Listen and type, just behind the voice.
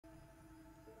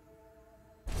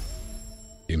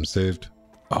Game saved.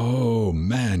 Oh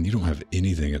man, you don't have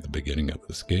anything at the beginning of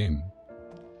this game.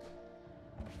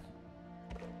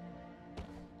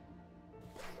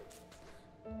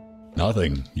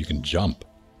 Nothing. You can jump.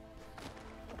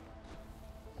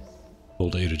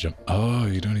 Hold A to jump. Oh,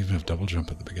 you don't even have double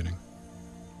jump at the beginning.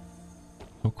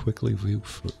 How quickly we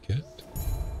forget.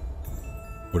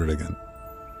 What did I get?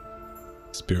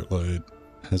 Spirit light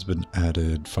has been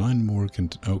added. Find more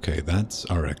okay, that's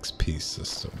our XP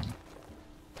system.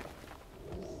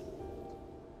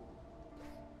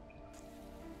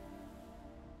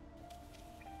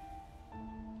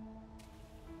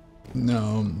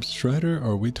 Now, Strider,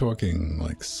 are we talking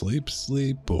like sleep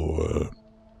or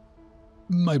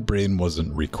my brain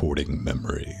wasn't recording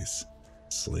memories?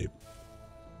 Sleep.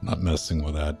 Not messing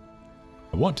with that.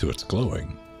 I want to, it's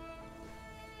glowing.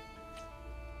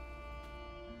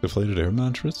 Deflated air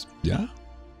mattress? Yeah.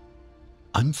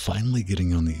 I'm finally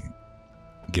getting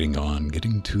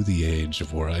to the age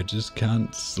of where I just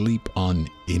can't sleep on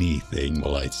anything.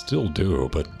 Well, I still do,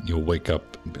 but you'll wake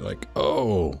up and be like,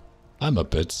 oh, I'm a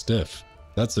bit stiff.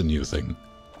 That's a new thing.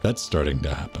 That's starting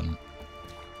to happen.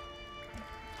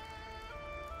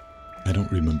 I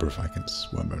don't remember if I can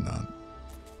swim or not.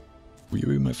 Will you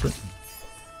be my friend?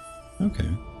 Okay.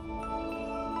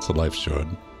 It's a life shard.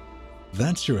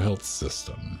 That's your health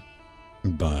system.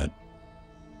 But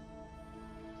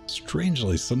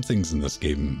strangely, some things in this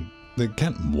game, they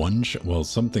can't one-shot. Well,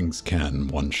 some things can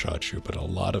one-shot you, but a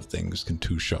lot of things can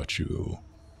two-shot you.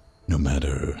 No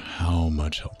matter how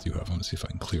much health you have. I want to see if I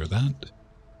can clear that.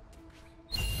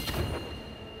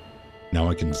 Now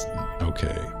I can...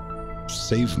 Okay.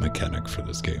 Save mechanic for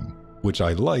this game. Which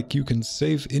I like. You can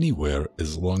save anywhere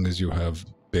as long as you have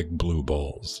big blue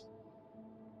balls.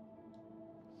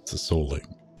 It's a soul link.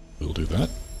 We'll do that.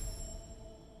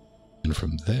 And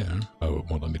from there... Oh, it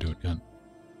won't let me do it yet.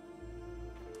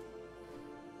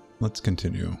 Let's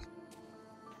continue.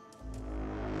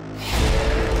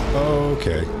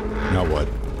 Okay. Now what?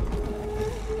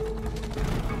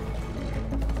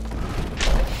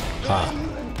 Ha.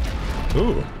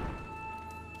 Ooh.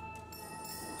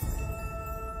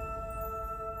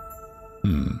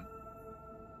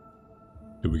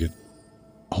 Do we get...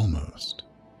 Almost.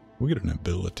 We'll get an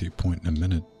ability point in a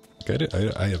minute.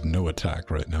 I have no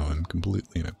attack right now. I'm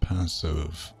completely in a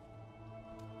passive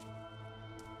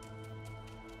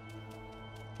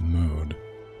mode.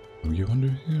 Are you under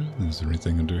here? Is there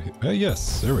anything under here?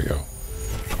 Yes, there we go.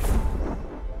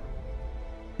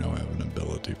 Now I have an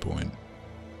ability point.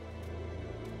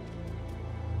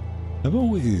 I've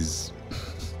always...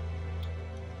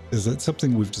 Is that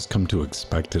something we've just come to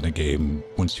expect in a game?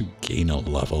 Once you gain a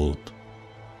level,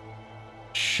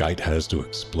 shite has to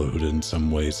explode in some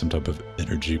way, some type of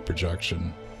energy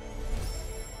projection.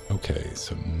 Okay,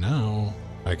 so now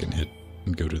I can hit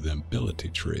and go to the ability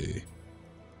tree.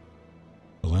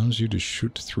 Allows you to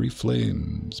shoot 3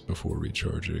 flames before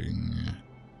recharging.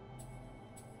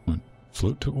 What?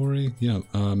 Float to Ori? Yeah,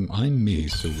 I'm me,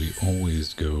 so we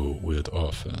always go with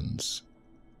offense.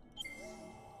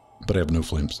 But I have no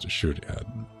flames to shoot at.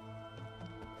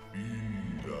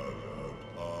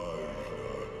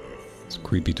 It's a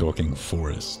creepy talking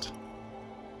forest.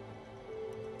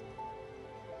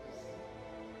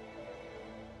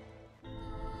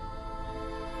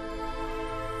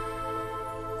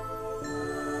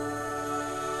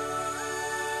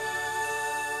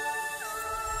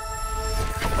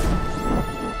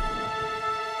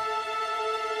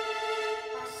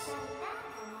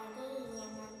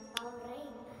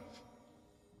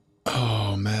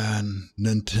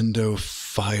 Nintendo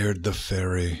fired the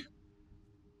fairy.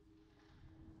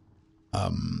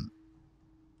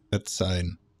 That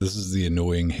sign. This is the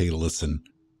annoying, hey, listen.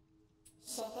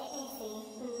 I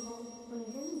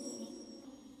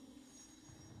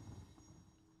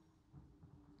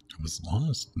was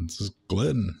lost. This is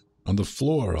Glenn. On the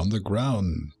floor, on the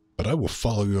ground. But I will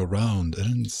follow you around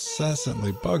and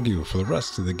incessantly bug you for the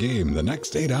rest of the game, the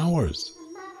next 8 hours.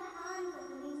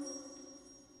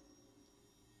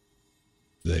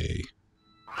 They.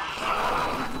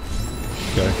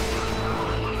 Okay.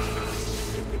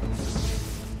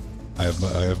 I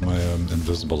have my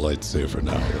invisible lightsaber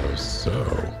now, though, so.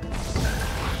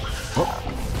 Oh.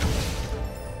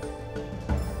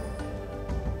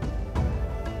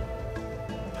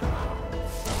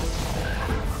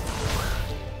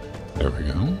 There we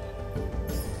go.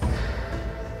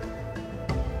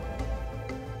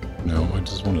 No, I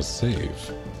just want to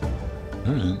save.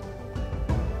 All right.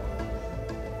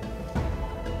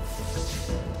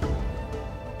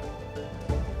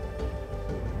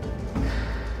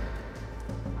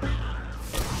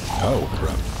 Oh,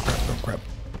 crap.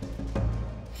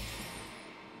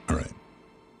 Alright.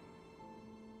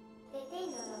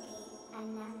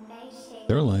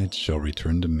 Their light shall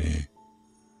return to me.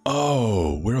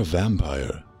 Oh, we're a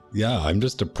vampire. Yeah, I'm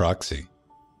just a proxy.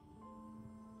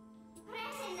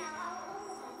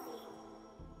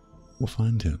 We'll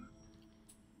find him.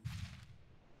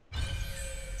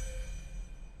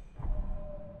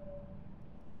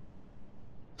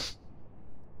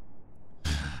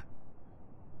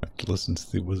 Listen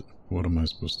to the... What am I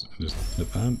supposed to... Just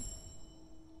hit that?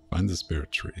 Find the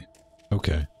spirit tree.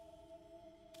 Okay.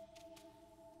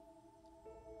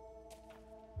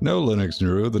 No, Linux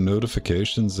Neuro, the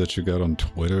notifications that you got on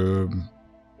Twitter,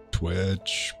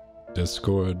 Twitch,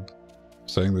 Discord,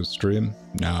 saying the stream?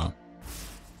 Nah.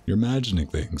 You're imagining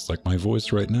things, like my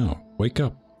voice right now. Wake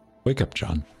up. Wake up,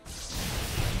 John.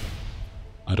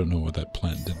 I don't know what that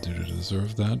plant did to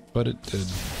deserve that, but it did.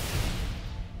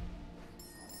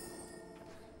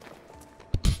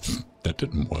 That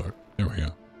didn't work. There we go.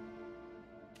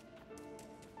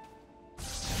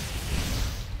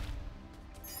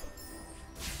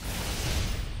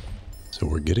 So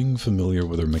we're getting familiar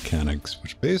with our mechanics,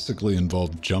 which basically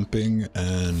involve jumping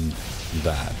and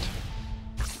that.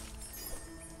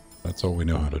 That's all we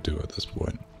know how to do at this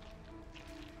point.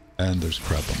 And there's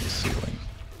crap on the ceiling.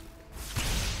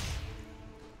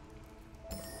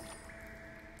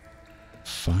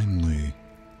 Finally,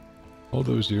 all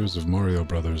those years of Mario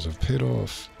Brothers have paid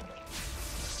off.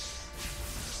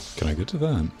 Can I get to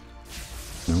that?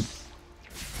 Nope.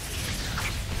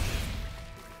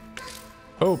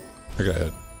 Oh, I got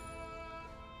hit.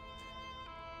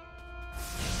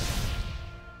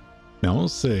 Now I'll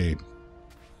say,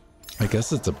 I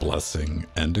guess it's a blessing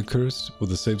and a curse with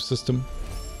the save system.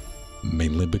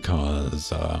 Mainly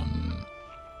because,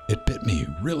 it bit me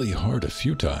really hard a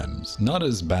few times. Not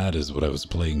as bad as when I was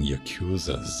playing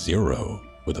Yakuza 0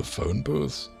 with a phone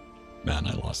booth. Man,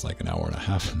 I lost like an hour and a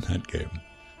half in that game.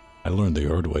 I learned the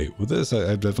hard way. With this,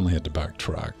 I definitely had to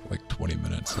backtrack like 20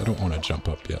 minutes. I don't want to jump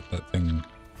up yet. That thing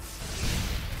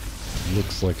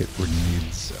looks like it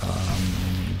needs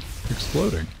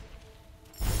exploding.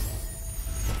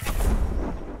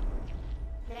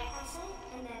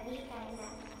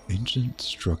 Ancient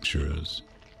structures.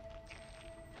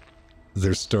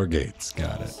 They're stargates.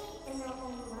 Got it.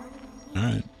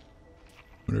 Alright.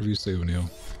 Whatever you say, O'Neill.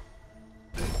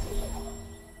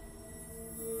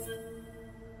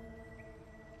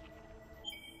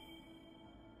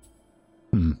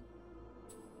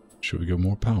 Should we go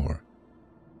more power?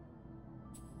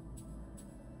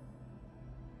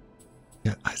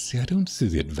 Yeah, I don't see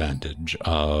the advantage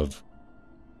of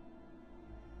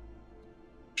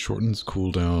shortens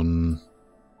cooldown,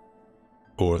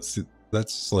 or see,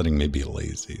 that's just letting me be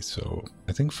lazy, so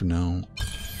I think for now,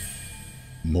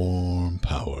 more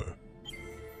power.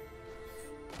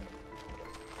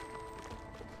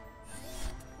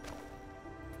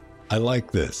 I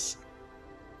like this.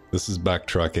 This is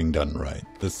backtracking done right.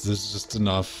 This is just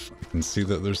enough. I can see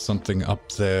that there's something up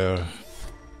there.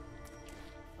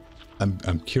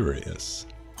 I'm curious.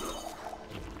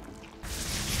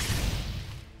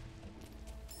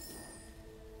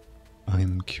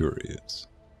 I'm curious.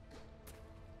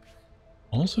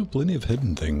 Also, plenty of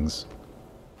hidden things.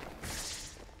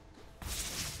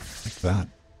 Like that.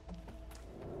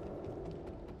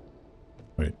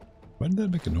 Wait, why did that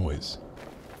make a noise?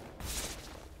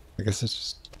 I guess it's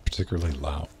just particularly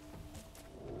loud.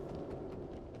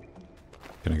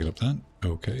 Can I get up that?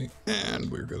 Okay,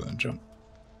 and we're gonna jump.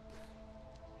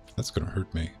 That's gonna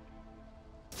hurt me.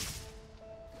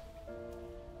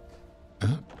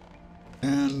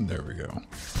 And there we go.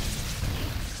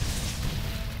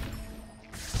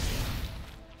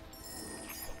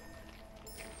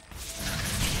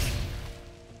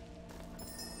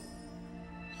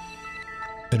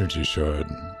 Energy shard.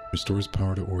 Restores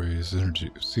power to Ori's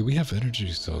energy. See, we have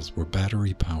energy cells. We're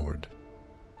battery powered.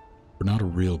 We're not a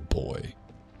real boy.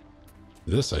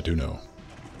 This I do know.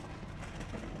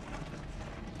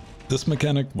 This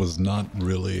mechanic was not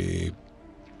really...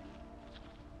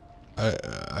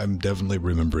 I'm definitely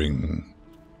remembering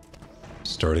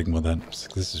starting with that.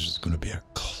 This is just going to be a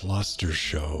cluster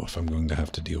show if I'm going to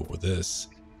have to deal with this.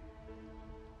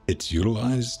 It's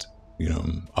utilized, you know,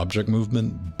 object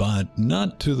movement, but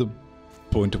not to the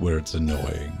point where it's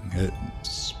annoying.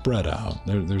 It's spread out.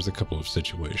 There's a couple of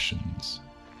situations.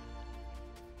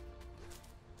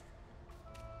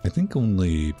 I think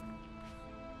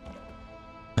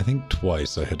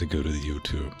twice I had to go to the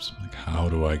YouTubes. Like, how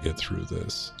do I get through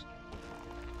this?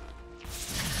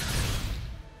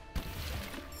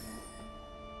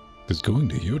 Because going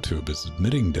to YouTube is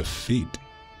admitting defeat.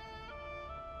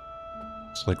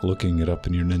 It's like looking it up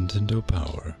in your Nintendo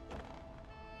Power.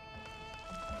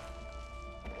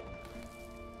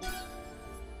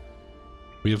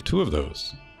 We have 2 of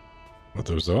those. What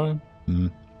those are? Hmm.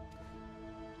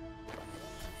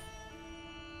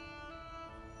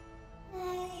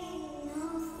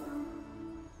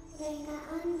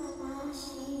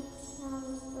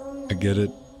 I get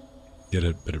it,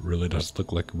 but it really does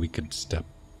look like we could step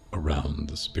around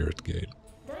the spirit gate.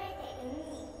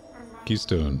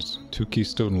 Keystones. 2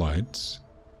 keystone lights.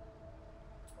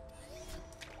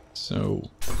 So,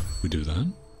 we do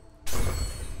that.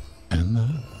 And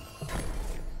that.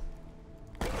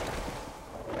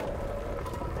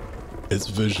 It's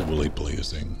visually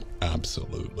pleasing.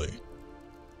 Absolutely.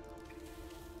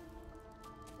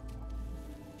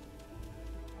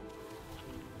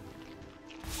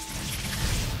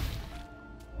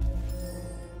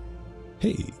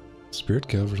 Hey, Spirit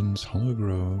Caverns, Hollow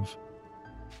Grove.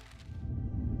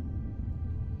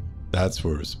 That's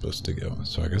where we're supposed to go.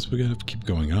 So I guess we gotta keep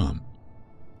going on.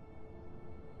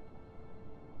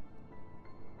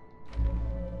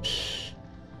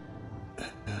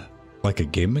 Like a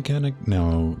game mechanic?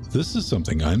 Now, this is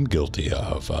something I'm guilty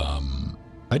of.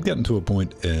 I'd gotten to a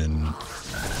point in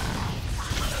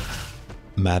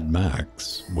Mad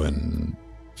Max when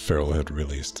Feral had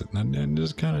released it, and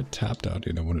just kind of tapped out,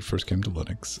 you know, when it first came to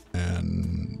Linux.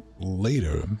 And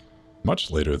later,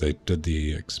 much later, they did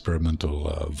the experimental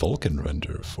Vulkan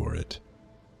render for it.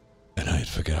 And I had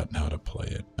forgotten how to play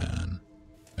it, man.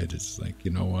 I just like,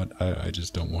 you know what, I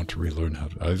just don't want to relearn how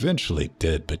to... I eventually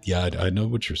did, but yeah, I know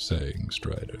what you're saying,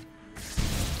 Strider.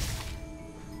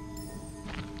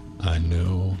 I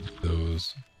know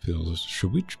those feels...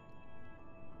 Should we...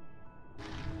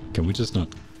 Can we just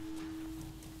not...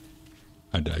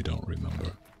 I don't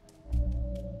remember.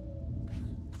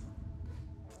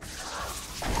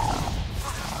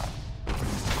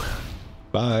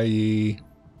 Bye!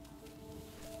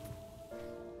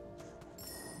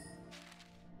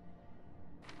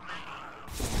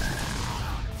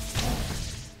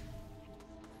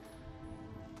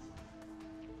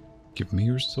 Give me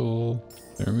your soul.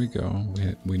 There we go.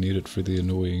 We need it for the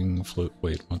annoying float.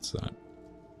 Wait, what's that?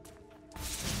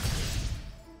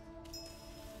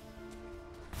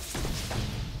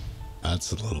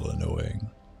 That's a little annoying.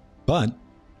 But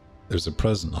there's a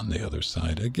present on the other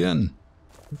side again.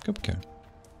 Okay.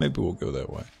 Maybe we'll go that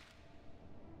way.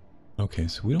 Okay,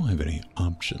 so we don't have any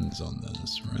options on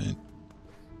this, right?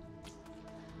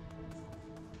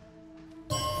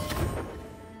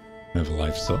 I have a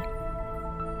life cell.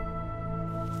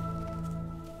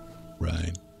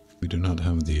 Right. We do not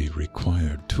have the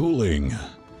required tooling.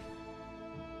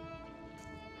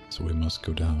 So we must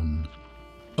go down.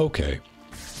 Okay.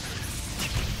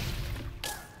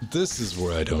 This is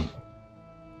where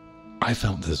I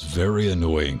found this very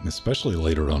annoying, especially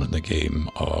later on in the game,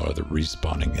 are the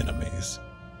respawning enemies.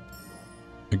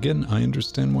 Again, I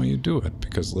understand why you do it,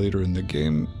 because later in the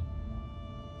game,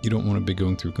 you don't want to be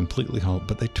going through completely hell,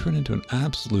 but they turn into an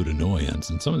absolute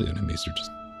annoyance, and some of the enemies are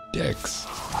just dicks.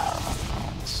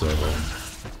 So...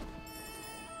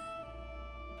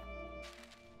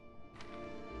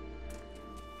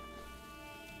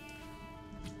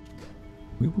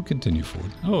 we will continue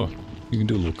forward. Oh, you can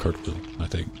do a little cartwheel, I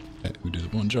think. Okay, we do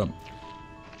the one jump.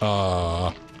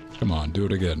 Come on, do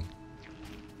it again.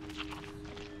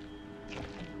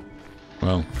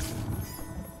 Well,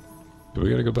 do we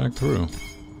gotta go back through?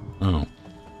 Oh.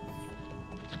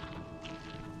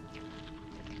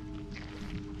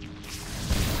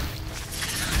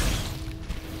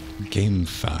 Game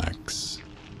facts.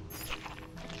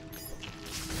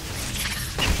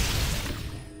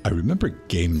 I remember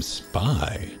Game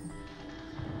Spy.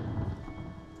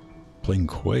 Playing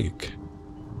Quake.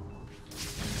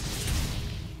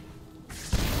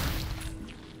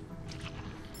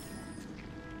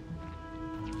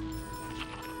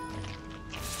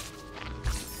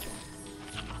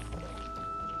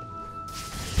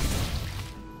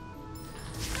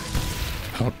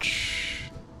 Ouch.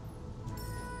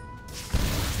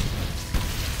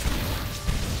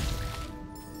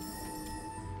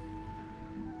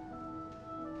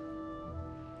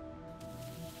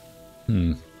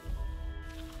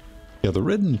 Yeah, the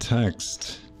written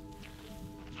text,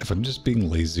 if I'm just being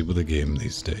lazy with a game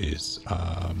these days,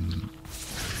 I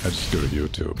just go to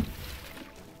YouTube.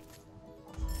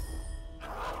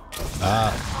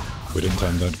 Ah, we didn't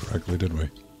time that correctly, did we?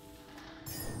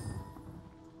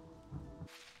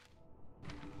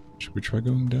 Should we try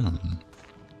going down?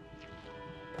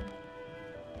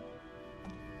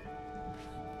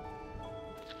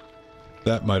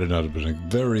 That might have not have been a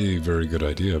very, very good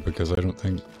idea, because I don't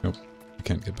think... Nope, we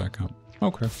can't get back up.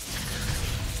 Okay.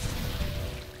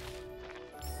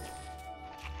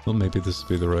 Well, maybe this will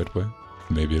be the right way.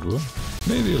 Maybe it will.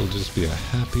 Maybe it'll just be a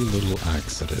happy little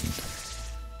accident.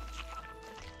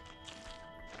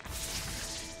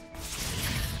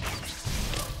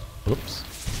 Whoops.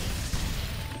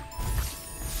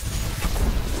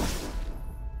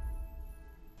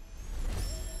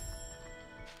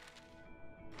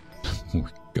 We're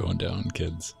going down,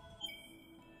 kids.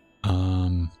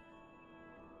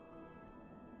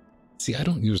 See, I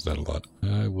don't use that a lot.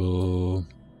 I will...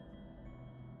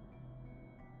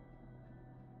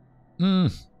 I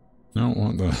don't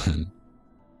want that.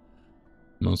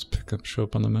 Most pickups show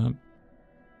up on the map.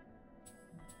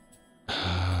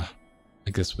 I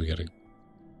guess we gotta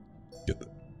get the...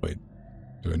 Wait,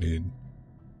 do I need...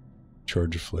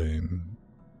 Charge a flame?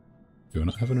 Do I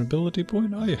not have an ability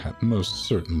point? I most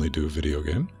certainly do, video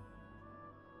game.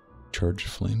 Charge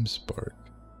flame spark.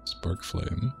 Spark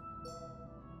flame.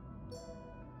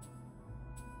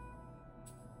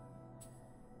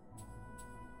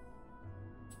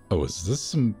 Oh, is this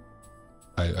some...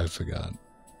 I forgot.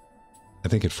 I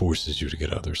think it forces you to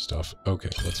get other stuff. Okay,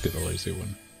 let's get the lazy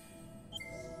one.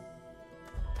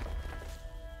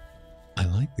 I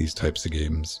like these types of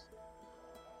games.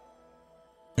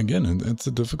 Again, it's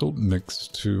a difficult mix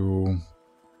to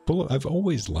pull. I've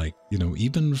always liked, you know,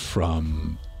 even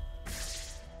from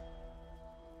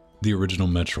the original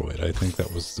Metroid, I think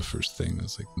that was the first thing.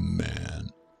 It's like,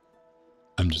 man,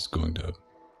 I'm just going to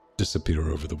disappear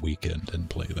over the weekend and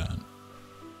play that.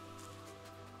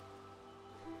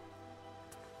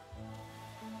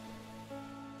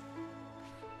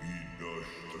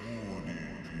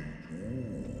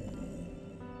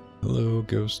 Hello,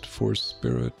 Ghost Force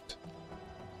Spirit.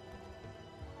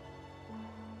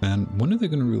 Man, when are they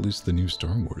going to release the new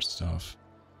Star Wars stuff?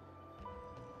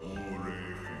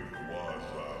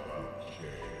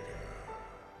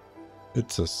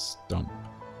 It's a stump.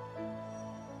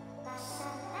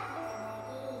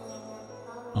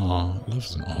 Aw,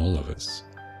 love's in all of us.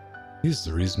 He's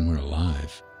the reason we're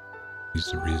alive.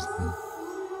 He's the reason...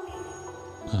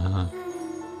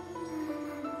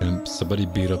 And somebody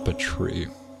beat up a tree.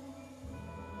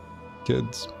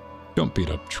 Kids, don't beat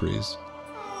up trees.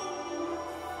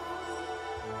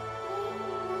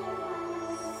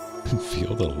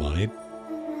 Feel the light?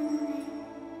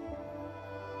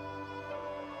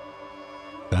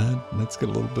 Let's get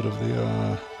a little bit of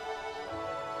the,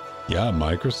 yeah,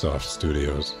 Microsoft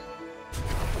Studios.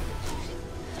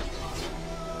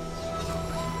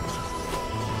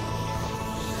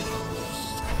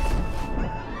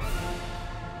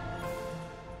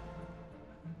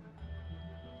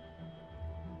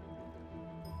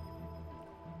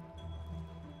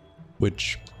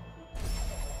 Which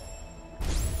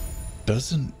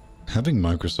doesn't... Having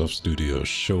Microsoft Studios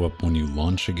show up when you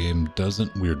launch a game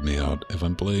doesn't weird me out if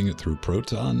I'm playing it through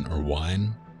Proton or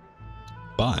Wine.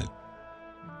 But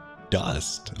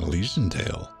Dust, Elysian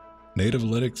Tale, native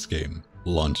Linux game,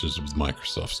 launches with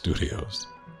Microsoft Studios.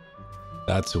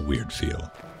 That's a weird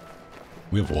feel.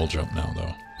 We have wall jump now,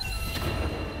 though.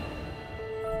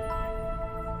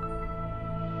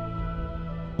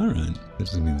 Alright,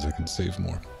 this means I can save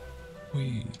more.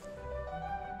 Whee.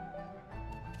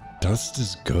 Dust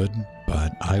is good,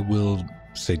 but I will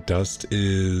say Dust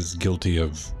is guilty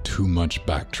of too much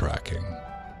backtracking.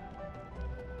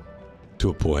 To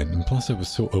a point, and plus I was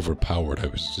so overpowered I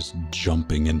was just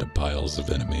jumping into piles of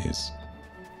enemies.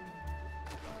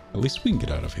 At least we can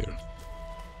get out of here.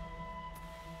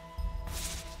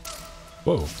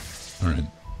 Whoa, alright.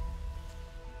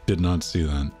 Did not see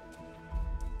that.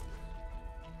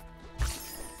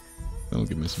 That'll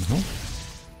give me some help.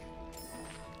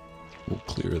 We'll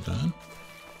clear that.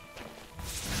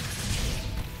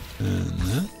 And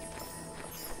that.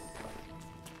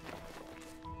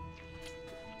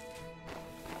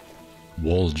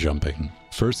 Wall jumping.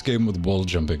 First game with wall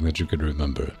jumping that you could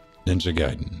remember. Ninja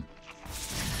Gaiden.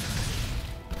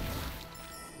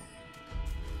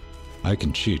 I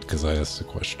can cheat because I asked the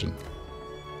question.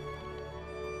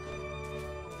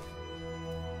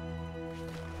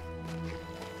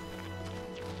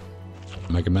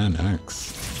 Mega Man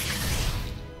X.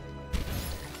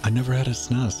 I never had a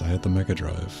SNES, I had the Mega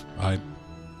Drive. I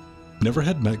never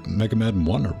had Mega Man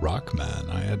 1 or Rockman.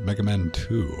 I had Mega Man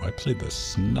 2. I played the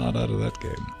snot out of that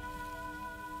game.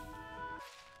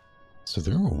 So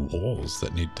there are walls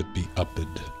that need to be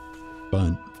upped,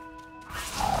 but...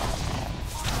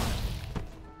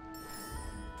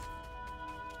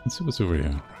 Let's see what's over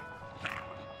here.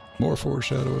 More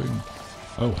foreshadowing.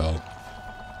 Oh hell.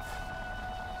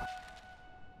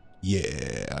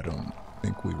 Yeah, I don't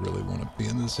think we really want to be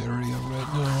in this area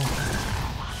right now.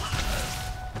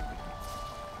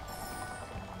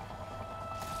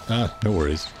 Ah, no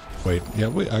worries. Wait,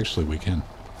 yeah, actually we can.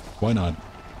 Why not?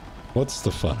 What's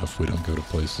the fun if we don't go to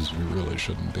places we really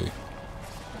shouldn't be?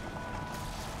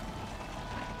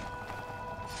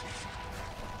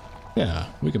 Yeah,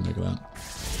 we can make that.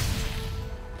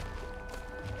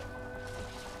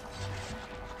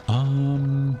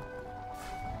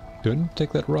 Couldn't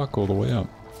take that rock all the way up.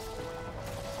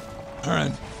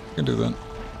 Alright, I can do that.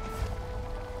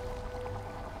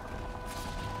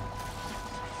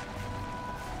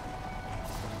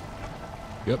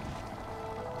 Yep.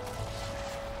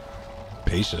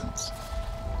 Patience.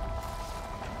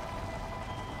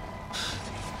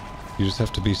 You just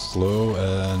have to be slow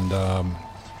and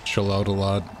chill out a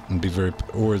lot and be very,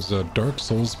 or as Dark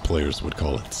Souls players would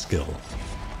call it, skill.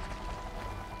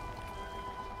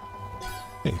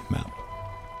 Hey, map.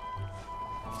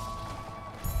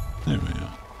 There we go.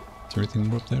 Is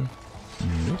everything up there?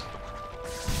 Nope.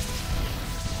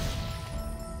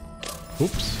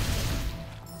 Oops.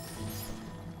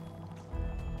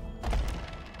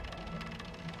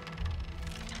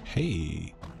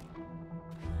 Hey.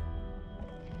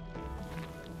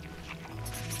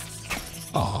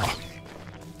 Aw.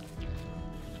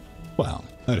 Well,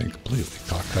 I didn't completely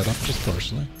cock that up, just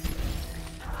partially.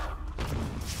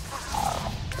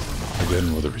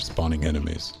 Again with the respawning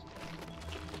enemies.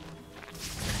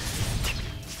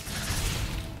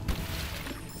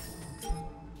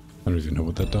 I don't even know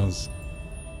what that does.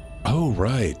 Oh,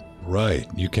 right. Right.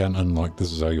 You can't unlock...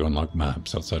 This is how you unlock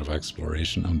maps outside of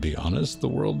exploration. I'm be honest, the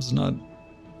world's not...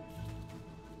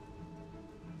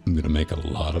 I'm going to make a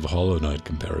lot of Hollow Knight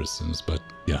comparisons, but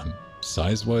yeah,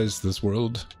 size-wise, this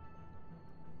world...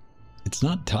 It's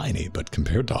not tiny, but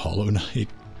compared to Hollow Knight,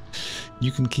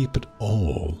 you can keep it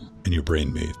all in your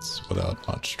brain meats without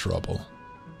much trouble.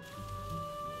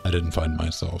 I didn't find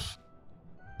myself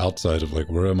outside of like,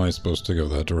 where am I supposed to go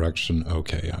that direction?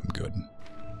 Okay, I'm good.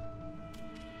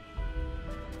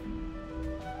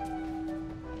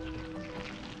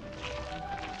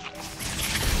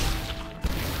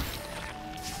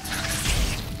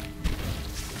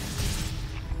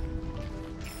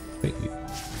 Hey.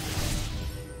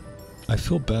 I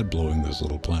feel bad blowing those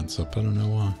little plants up, I don't know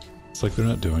why. It's like they're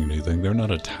not doing anything, they're not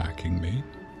attacking me.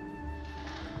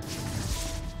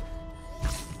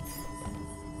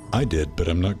 I did, but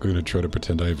I'm not going to try to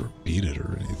pretend I ever beat it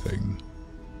or anything.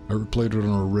 I replayed it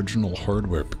on original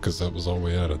hardware because that was all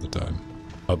we had at the time.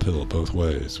 Uphill both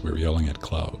ways, we were yelling at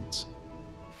clouds.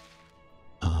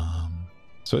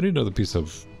 So I need another piece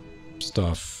of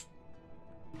stuff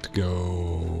to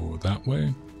go that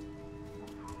way.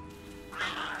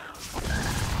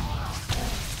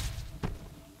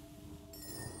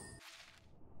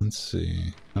 Let's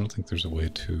see. I don't think there's a way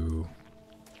to...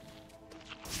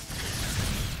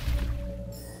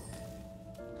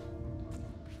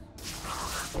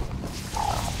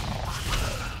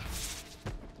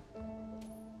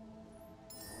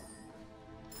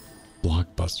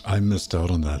 Blockbuster. I missed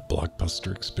out on that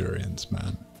Blockbuster experience,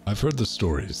 man. I've heard the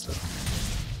stories, though.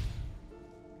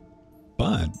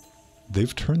 But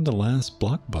they've turned the last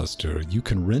Blockbuster. You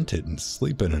can rent it and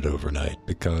sleep in it overnight,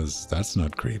 because that's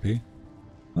not creepy.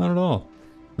 Not at all.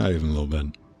 Not even a little bit.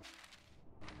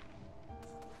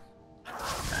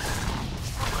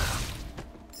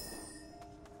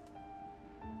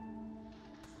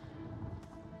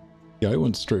 Yeah, I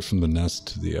went straight from the NES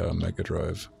to the Mega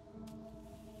Drive.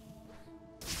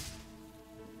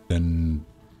 Then,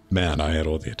 man, I had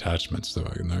all the attachments though.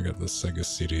 I got the Sega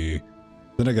CD.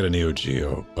 Then I got a Neo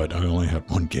Geo, but I only had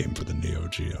one game for the Neo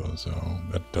Geo, so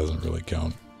that doesn't really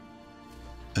count.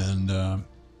 And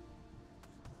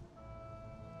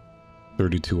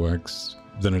 32X.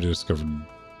 Then I discovered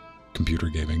computer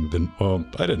gaming. Then, well,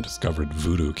 I didn't discover it.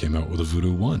 Voodoo came out with a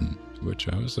Voodoo 1, which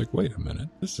I was like, wait a minute,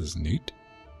 this is neat.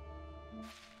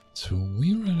 So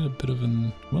we were at a bit of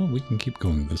an... Well, we can keep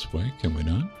going this way, can we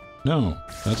not? No,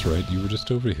 that's right, you were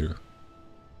just over here.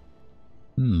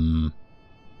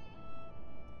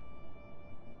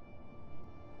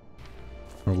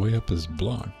 Our way up is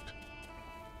blocked.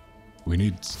 We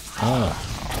need...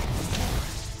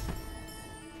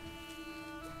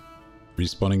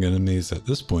 Respawning enemies at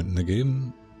this point in the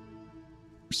game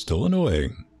are still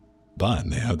annoying, but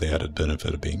they have the added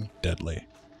benefit of being deadly.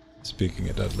 Speaking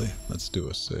of deadly, let's do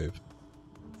a save.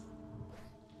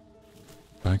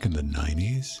 Back in the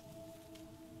 90s?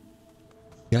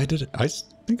 Yeah, I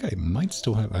think I might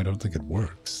still have... I don't think it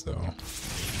works, though.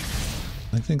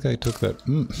 I think I took that...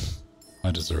 I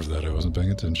deserve that, I wasn't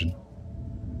paying attention.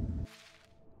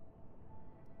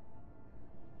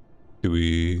 Do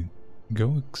we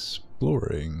go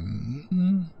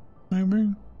exploring?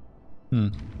 Maybe?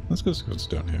 Let's go see what's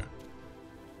down here.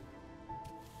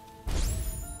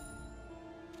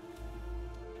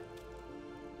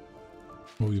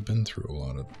 Well, we've been through a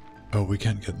lot of... Oh, we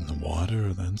can't get in the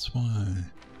water, that's why.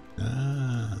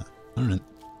 Ah, alright.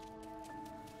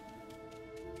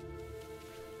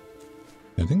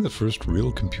 I think the first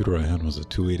real computer I had was a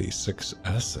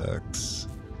 286SX.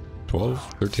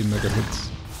 12, 13 megahertz.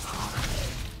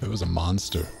 It was a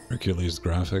monster. Hercules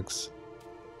graphics.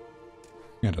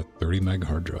 I had a 30 meg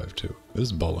hard drive too. It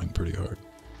was balling pretty hard.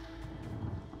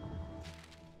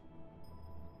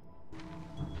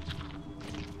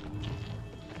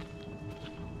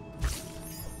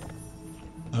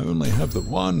 I only have the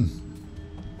one.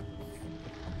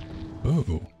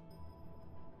 Oh.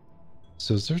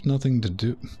 So is there nothing to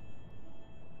do?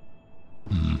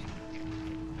 I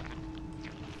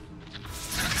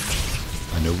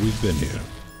know we've been here.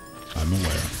 I'm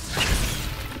aware.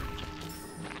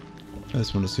 I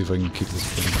just want to see if I can keep this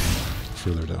thing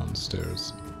further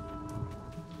downstairs.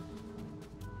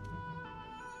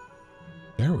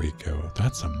 There we go.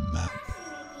 That's a map.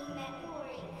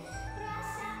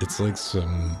 It's like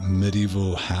some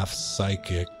medieval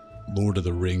half-psychic Lord of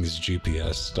the Rings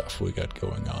GPS stuff we got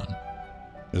going on.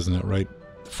 Isn't that right?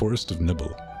 The Forest of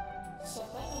Nibble.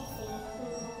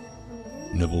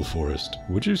 Nibble Forest.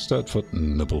 Would you start foot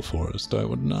in Nibble Forest? I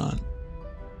would not.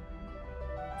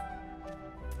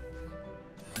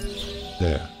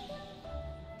 There.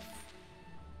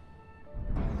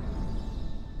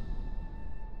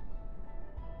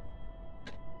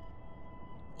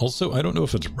 Also, I don't know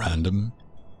if it's random,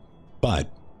 but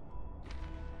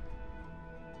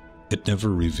it never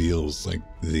reveals, like,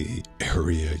 the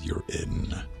area you're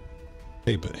in.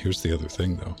 Hey, but here's the other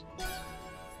thing, though.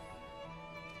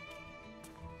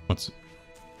 What's...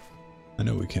 I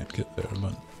know we can't get there,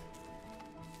 but...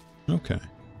 Okay.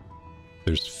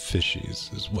 There's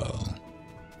fishies as well.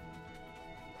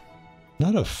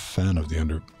 Not a fan of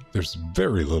the There's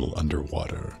very little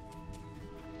underwater.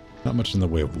 Not much in the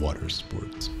way of water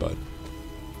sports, but...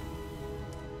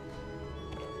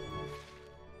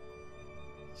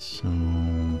 So...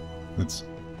 Let's...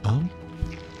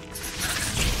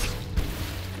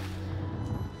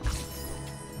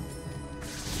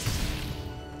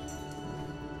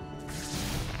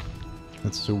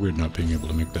 That's so weird not being able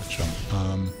to make that jump.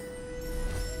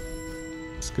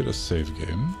 Let's get a save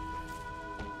game.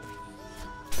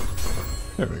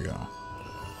 There we go.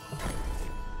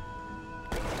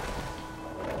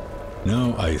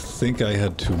 No, I think I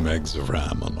had 2 megs of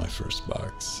RAM on my first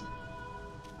box.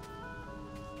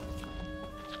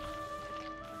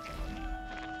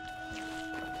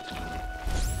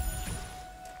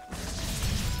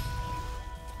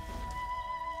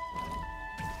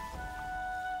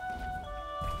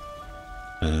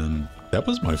 And that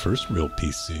was my first real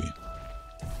PC.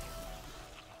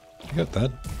 I got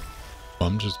that.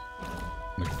 Mom just...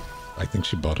 I think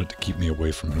she bought it to keep me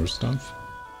away from her stuff.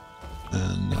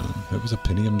 And it was a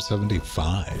Pentium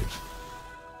 75.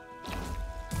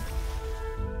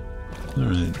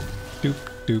 Alright. Doop,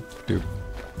 doop, doop.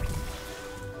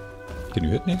 Can you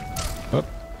hit me? Up.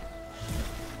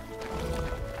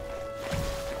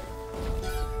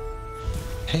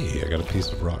 Hey, I got a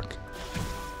piece of rock.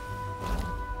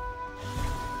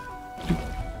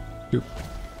 Doop,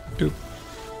 doop.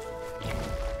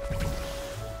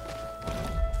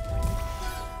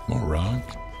 More rock.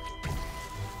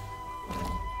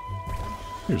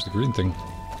 Here's the green thing.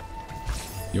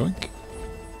 Yoink.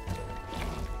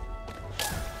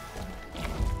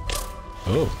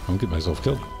 Oh, I'm getting myself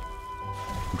killed.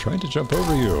 I'm trying to jump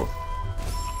over you.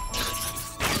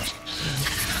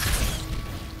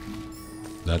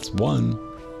 That's one.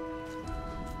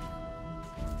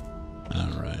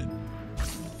 Alright.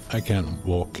 I can't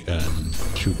walk and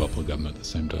chew bubblegum at the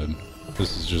same time.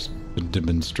 This has just been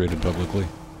demonstrated publicly.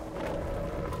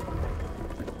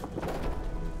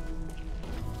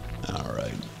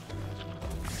 Alright.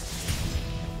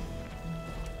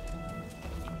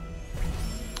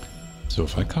 So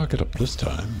if I cock it up this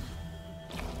time,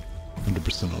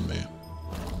 100% on me.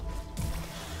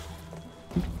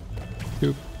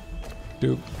 Doop.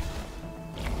 Doop.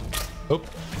 Oh.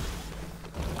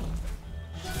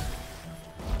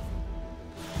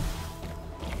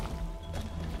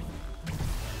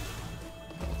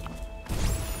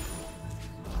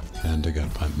 And I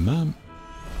got my map.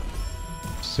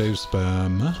 Save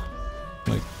spam.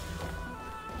 Like,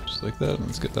 just like that.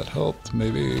 Let's get that health,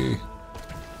 maybe.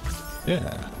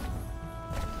 Yeah.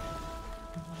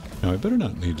 Now I better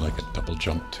not need like a double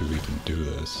jump to even do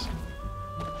this.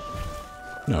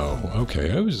 No,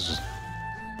 okay, I was just...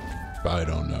 I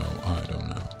don't know.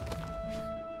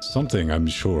 Something I'm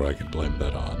sure I could blame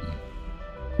that on.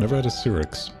 Never had a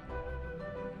Cyrix.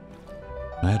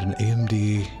 I had an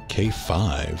AMD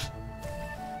K5,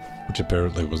 which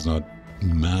apparently was not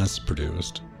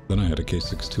mass-produced. Then I had a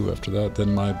K62 after that,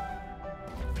 then my...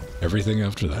 everything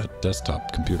after that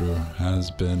desktop computer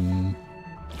has been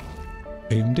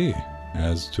AMD.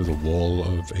 as to the wall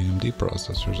of AMD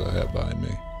processors I have behind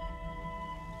me.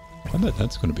 I bet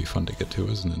that's going to be fun to get to,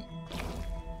 isn't it?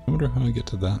 I wonder how I get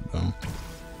to that, though.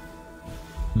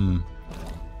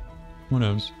 Who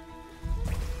knows?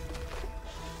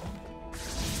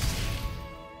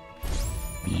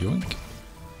 Yoink.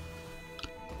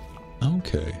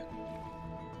 Okay.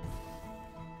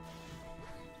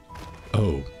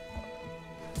 Oh.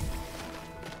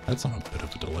 That's on a bit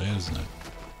of a delay, isn't it?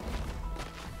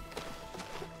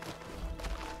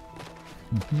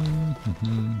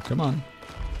 Come on.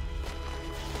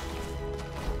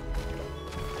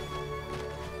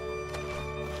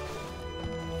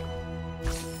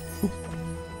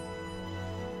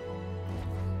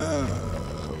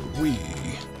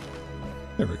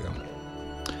 There we go.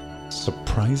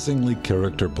 Surprisingly,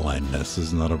 character blindness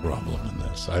is not a problem in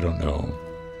this. I don't know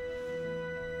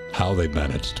how they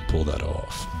managed to pull that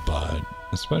off, but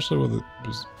especially with it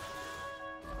was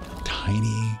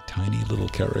tiny, tiny little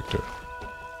character.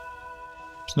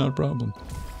 It's not a problem.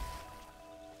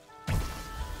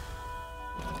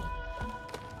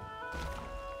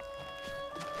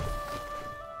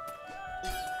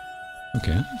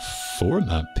 Okay, I have 4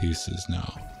 map pieces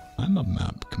now. I'm a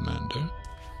map commander.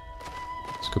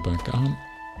 Let's go back on.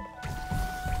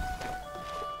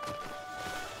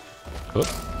 Oh.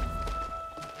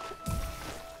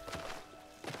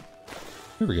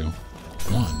 Here we go.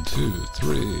 1, 2,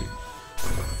 3.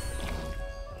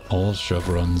 All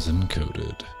chevrons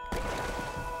encoded.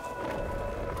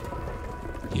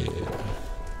 Yeah.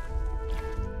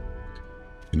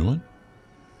 You know what?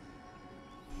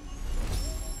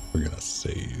 We're gonna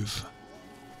save.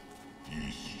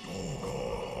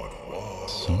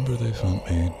 Somber they found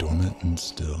me, dormant and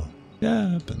still.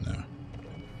 Yeah, I've been there.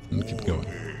 And keep going.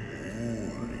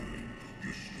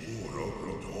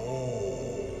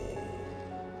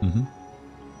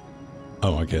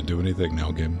 Oh, I can't do anything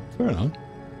now, game. Fair enough.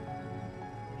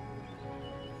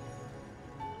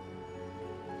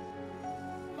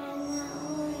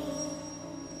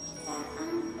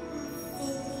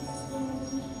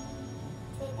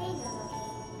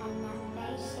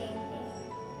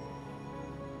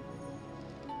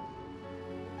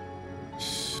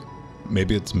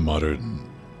 Maybe it's modern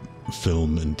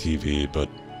film and TV, but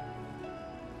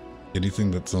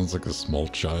anything that sounds like a small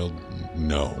child,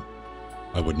 no.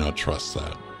 I would not trust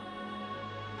that.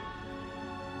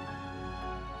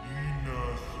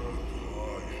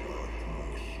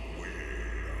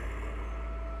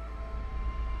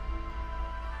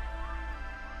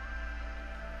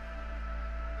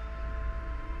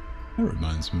 That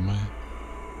reminds me of my...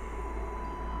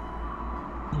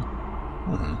 Oh,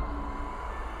 alright.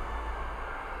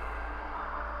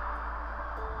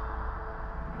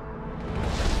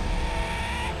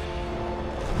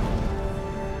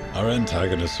 Our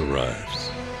antagonist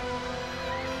arrives.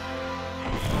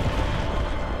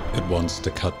 It wants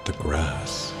to cut the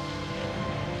grass.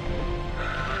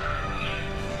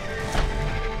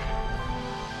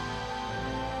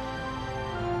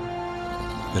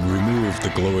 Then remove the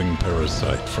glowing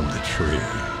parasite from the tree.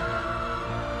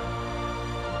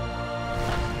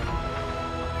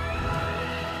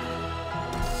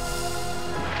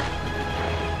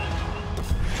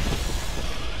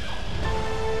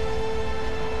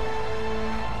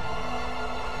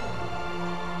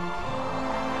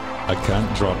 I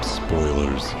can't drop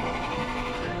spoilers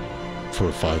for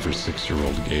a 5 or 6 year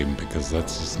old game because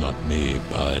that's just not me,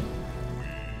 but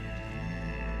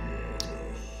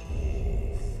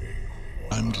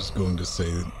I'm just going to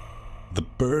say the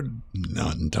bird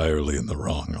not entirely in the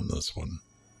wrong on this one.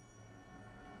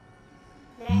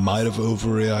 Might have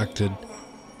overreacted,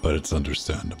 but it's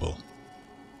understandable.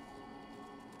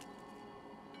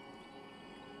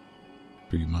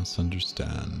 But you must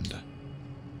understand.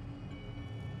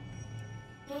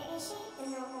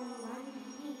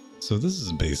 So this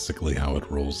is basically how it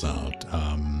rolls out.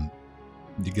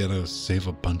 You gotta save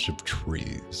a bunch of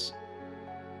trees.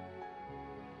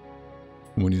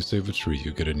 When you save a tree,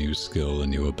 you get a new skill, a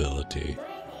new ability.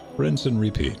 Rinse and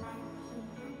repeat.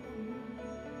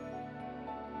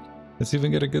 Let's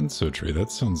even get a Ginso tree.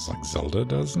 That sounds like Zelda,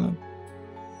 doesn't it?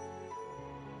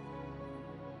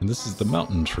 And this is the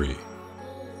mountain tree.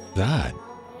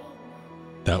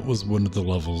 That was one of the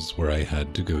levels where I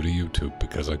had to go to YouTube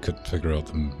because I couldn't figure out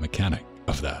the mechanic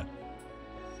of that.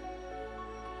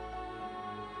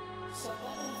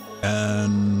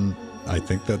 And I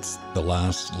think that's the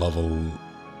last level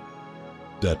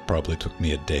that probably took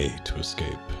me a day to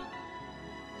escape.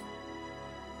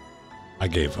 I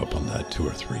gave up on that 2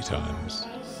 or 3 times.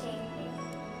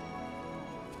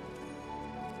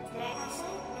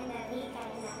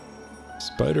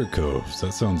 Spider Coves,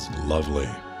 that sounds lovely.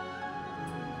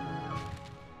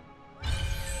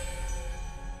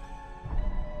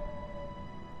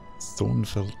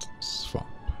 Thornfelt Swamp.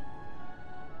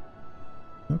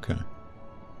 Okay.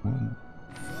 Well,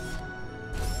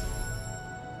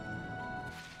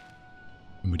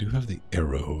 and we do have the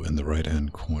arrow in the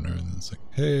right-hand corner, and it's like,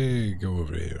 hey, go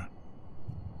over here.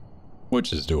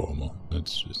 Which is doable.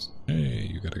 It's just, hey,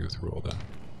 you gotta go through all that.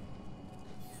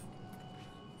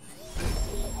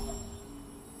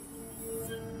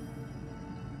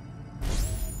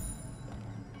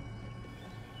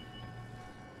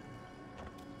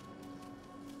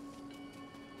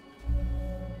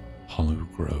 Hollow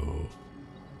Grove.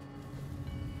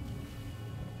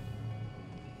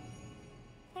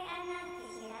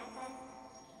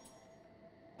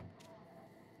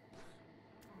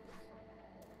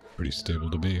 Pretty stable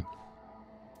to be.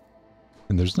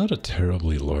 And there's not a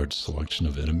terribly large selection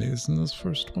of enemies in this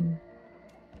first one.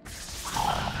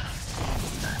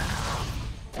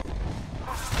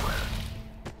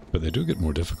 But they do get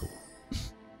more difficult.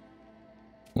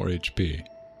 More HP.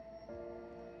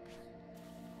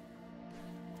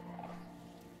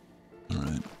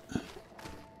 Alright.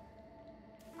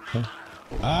 Huh?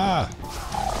 Ah!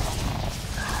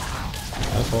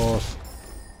 F off.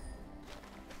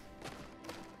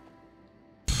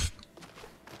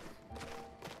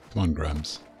 Come on,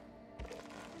 Grimes.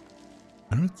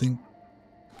 I don't think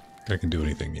I can do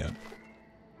anything yet.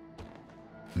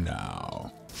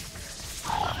 No.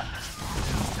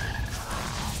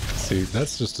 See,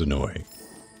 that's just annoying.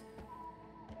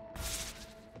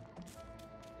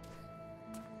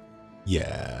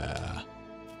 Yeah.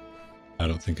 I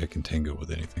don't think I can tango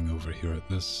with anything over here at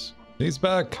this. He's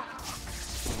back!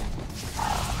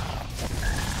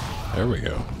 There we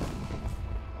go.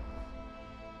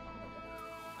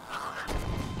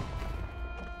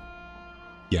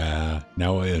 Yeah,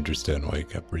 now I understand why he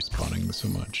kept respawning so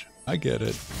much. I get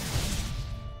it.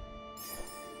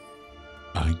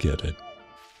 I get it.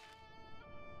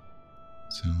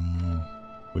 So,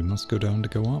 we must go down to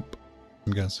go up,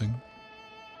 I'm guessing.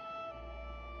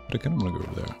 But I kind of want to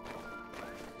go over there.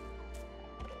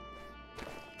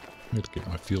 I have to get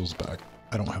my feels back.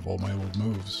 I don't have all my old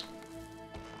moves.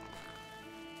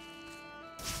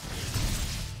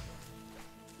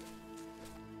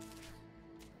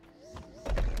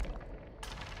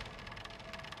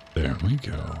 There we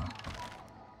go.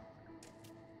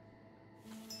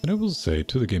 And I will say,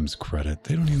 to the game's credit,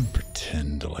 they don't even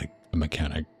pretend to, like, the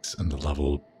mechanics and the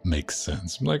level makes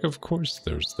sense. Like, of course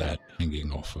there's that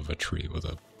hanging off of a tree with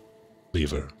a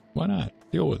lever. Why not?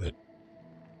 Deal with it.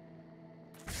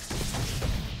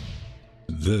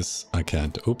 This I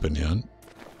can't open yet.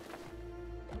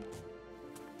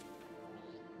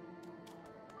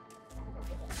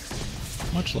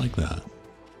 Much like that.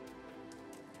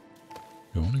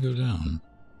 I want to go down.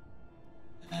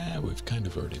 We've kind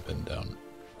of already been down.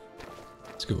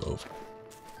 Let's go over.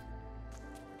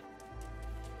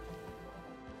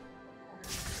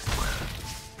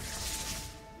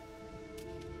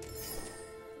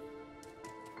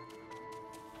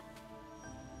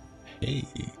 Hey.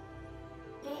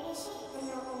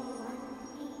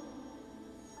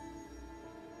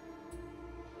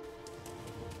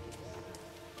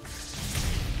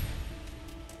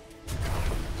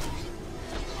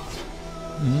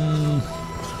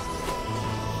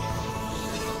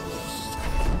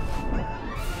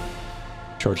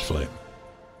 Charge flame.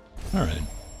 Alright.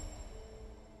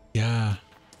 Yeah.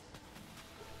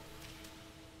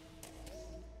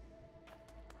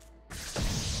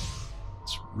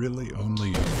 It's really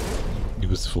only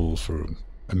useful for...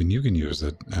 I mean, you can use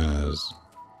it as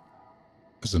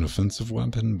an offensive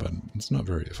weapon, but it's not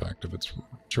very effective. It's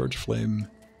charge flame.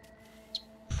 It's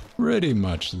pretty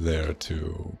much there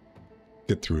to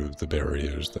get through the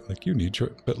barriers that, like, you need,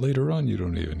 but later on you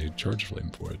don't even need charge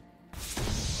flame for it.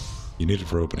 You need it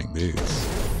for opening these.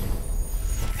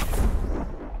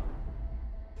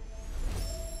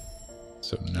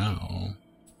 So now,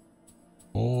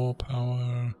 all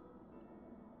power.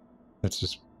 That's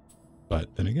just,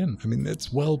 but then again, I mean,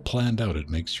 it's well planned out. It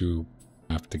makes you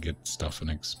have to get stuff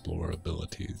and explore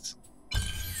abilities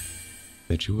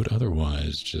that you would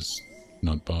otherwise just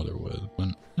not bother with. But,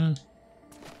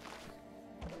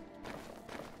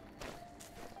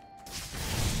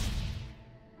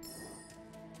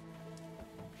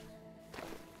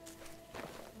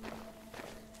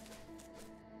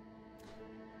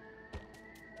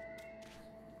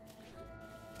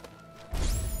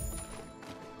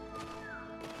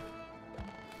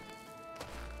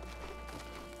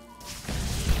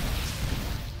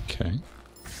 okay.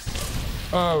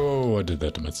 Oh, I did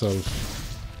that to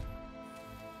myself.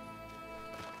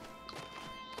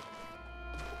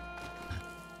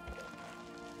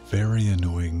 Very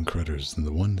annoying critters, and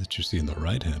the one that you see in the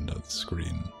right hand of the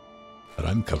screen that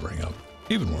I'm covering up.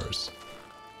 Even worse.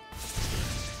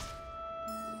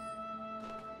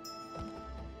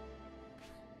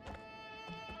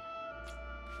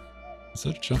 Is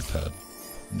that a jump pad?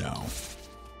 No.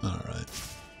 Alright.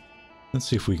 Let's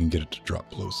see if we can get it to drop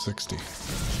below 60.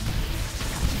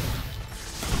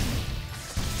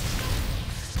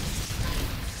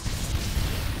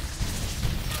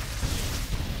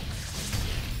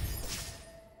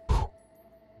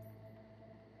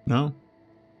 No?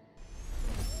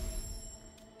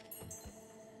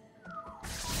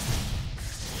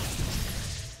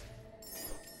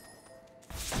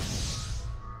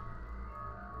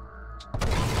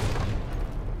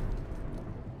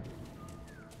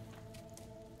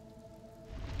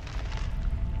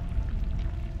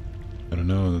 I don't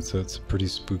know, that's a pretty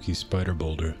spooky spider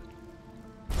boulder.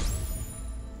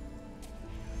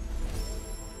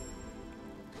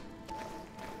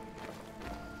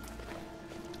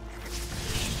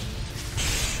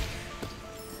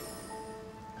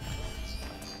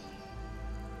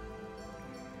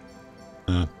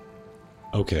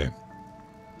 Okay.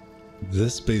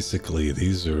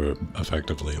 These are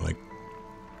effectively like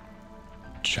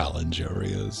challenge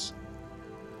areas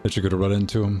that you're gonna run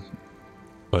into them.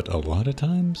 But a lot of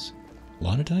times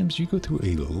you go through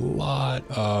a lot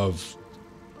of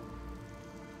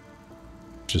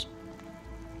just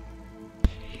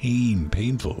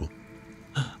painful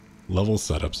level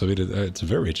setups. I mean, it's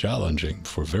very challenging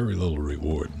for very little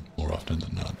reward, more often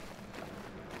than not.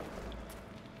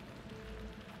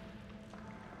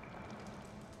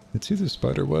 It's either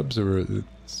spider webs or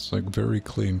it's like very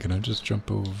clean. Can I just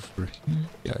jump over here?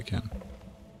 Yeah, I can.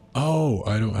 Oh,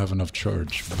 I don't have enough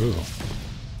charge. Boo.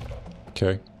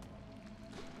 Okay.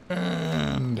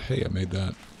 And hey, I made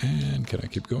that. And can I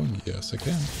keep going? Yes, I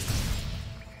can.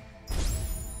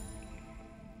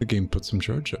 The game put some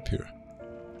charge up here.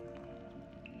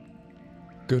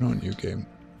 Good on you, game.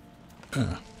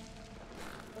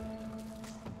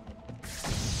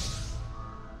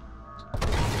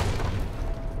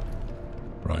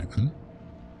 Right,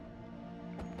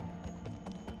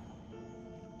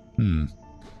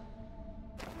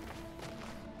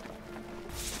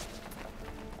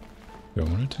 Do I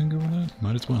want to tango with that?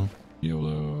 Might as well.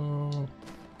 YOLO!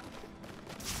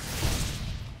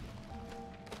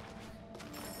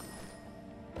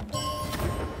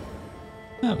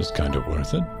 That was kind of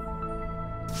worth it.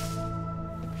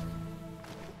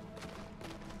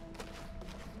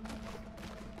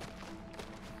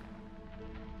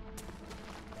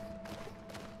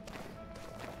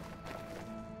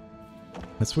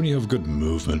 That's when you have good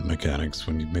movement mechanics,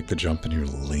 when you make the jump and you're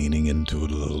leaning into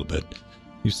it a little bit.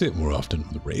 You see it more often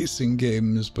with racing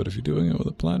games, but if you're doing it with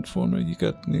a platformer, you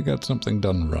got something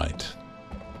done right.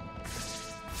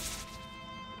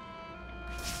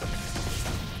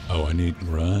 Oh, I need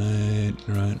right.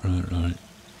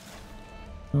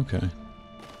 Okay.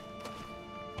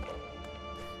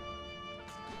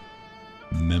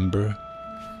 Member.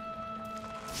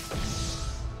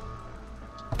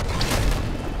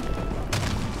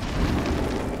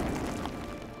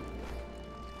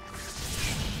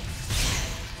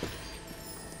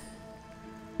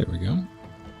 There we go.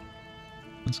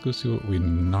 Let's go see what we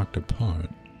knocked apart.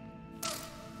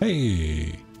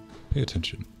 Hey! Pay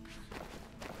attention.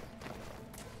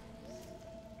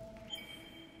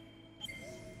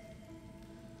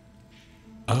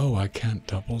 Oh, I can't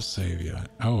double save yet.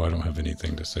 Oh, I don't have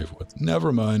anything to save with.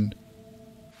 Never mind.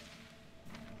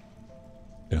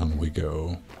 Down we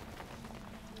go.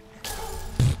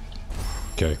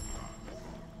 Okay.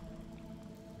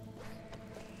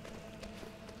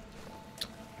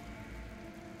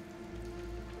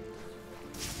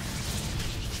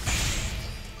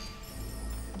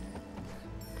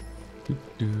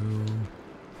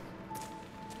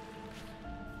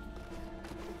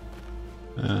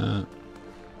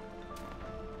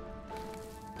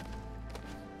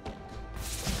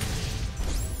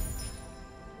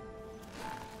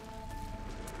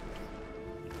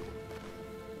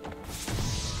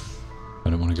 I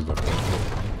don't want to give up that hope.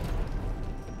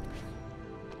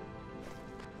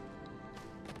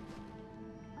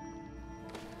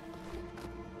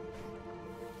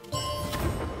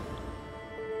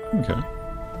 Okay.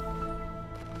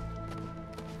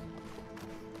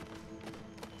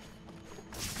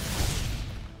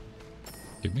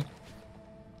 Give me.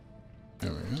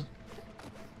 There we go.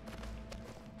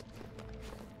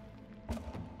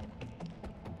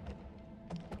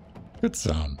 Good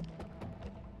sound.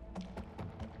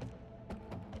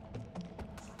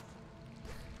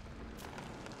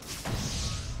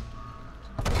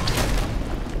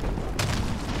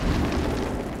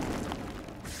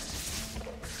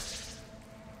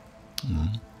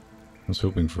 was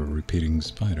hoping for a repeating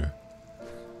spider.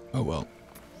 Oh well.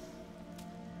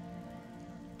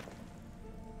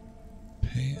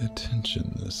 Pay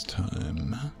attention this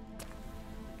time. A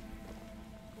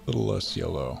little less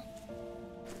yellow.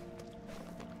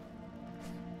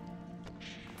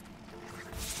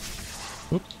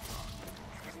 Whoop.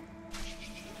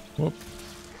 Whoop.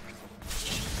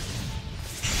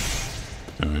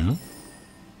 Oh yeah?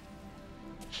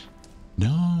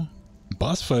 No.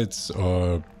 Boss fights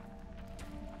are...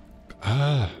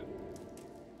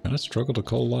 Kinda struggle to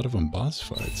call a lot of them boss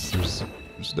fights. There's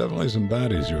definitely some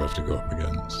baddies you have to go up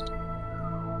against.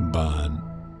 But...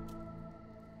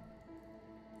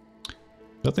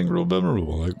 nothing real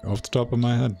memorable, like, off the top of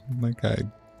my head. Like, I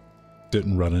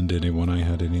didn't run into anyone I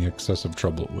had any excessive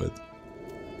trouble with.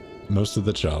 Most of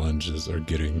the challenges are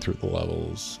getting through the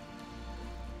levels,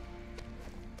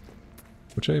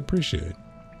 which I appreciate.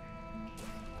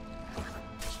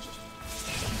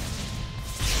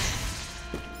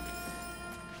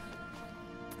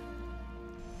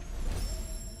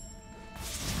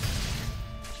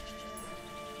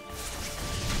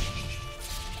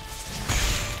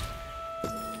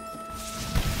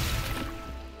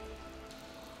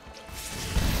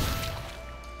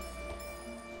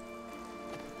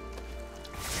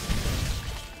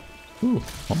 Ooh,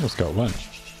 almost got one.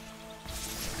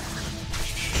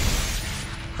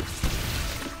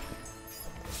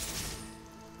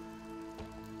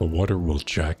 The water will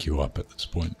jack you up at this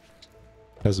point.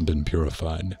 Hasn't been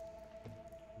purified.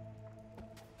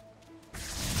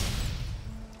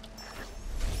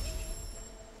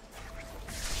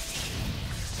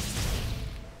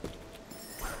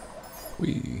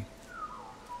 Whee.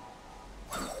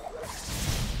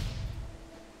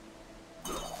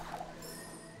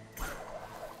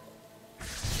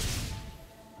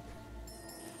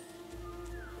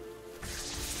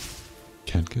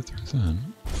 Can't get through that.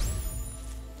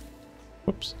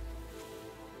 Whoops.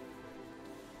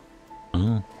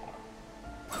 Oh.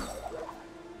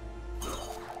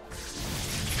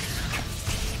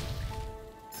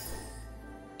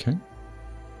 Okay.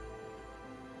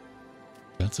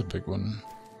 That's a big one.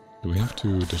 Do we have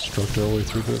to destruct our way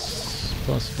through this?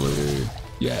 Possibly.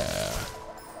 Yeah.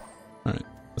 Alright.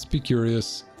 Let's be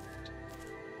curious.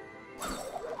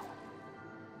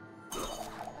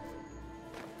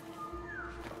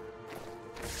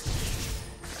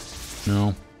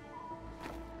 No.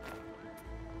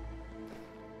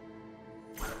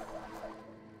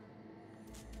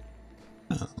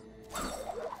 Oh.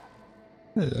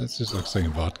 Yeah, that's just like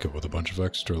saying vodka with a bunch of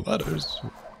extra letters.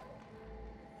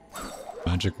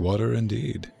 Magic water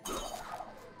indeed.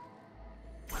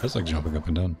 That's like jumping up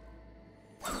and down.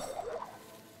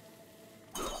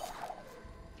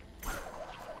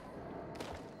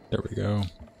 There we go.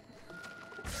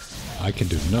 I can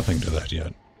do nothing to that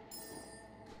yet.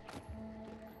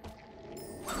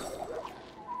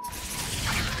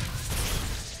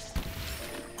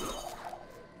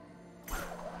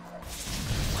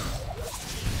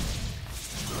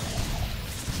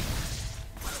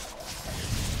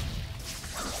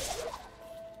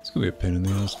 It's gonna be a pain in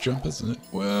the ass jump, isn't it?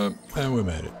 Well, and we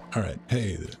made it. Alright,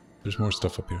 hey, there's more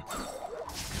stuff up here.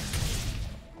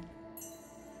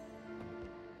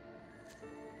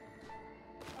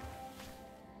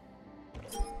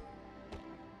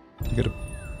 I got a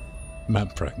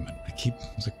map fragment. I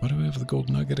was like, why do I have the gold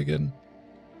nugget again?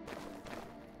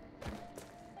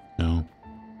 No.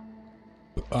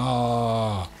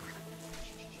 Ah.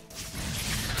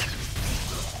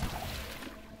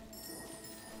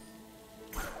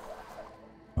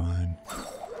 Fine.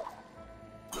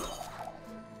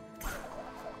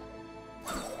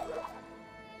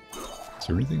 Is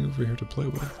there anything over here to play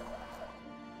with?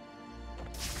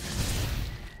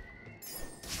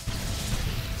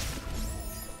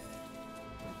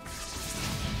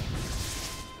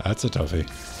 That's a toughie.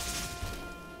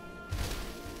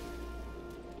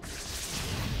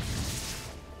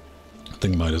 I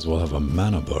think might as well have a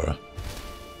mana bar.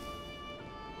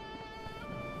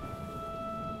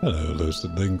 Hello,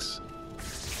 Lucid Links.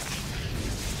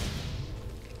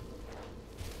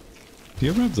 Do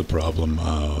you ever have the problem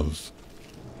of...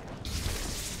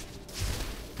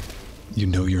 you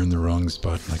know you're in the wrong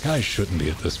spot, like I shouldn't be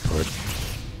at this part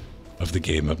of the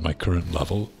game at my current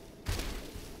level?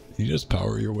 You just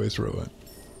power your way through it.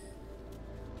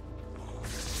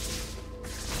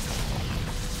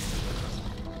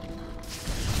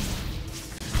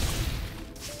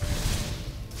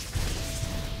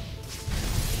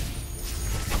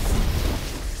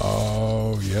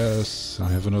 Oh, yes. I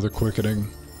have another quickening.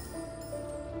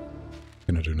 What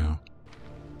can I do now?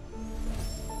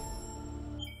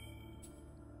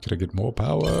 Can I get more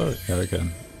power? Yeah, I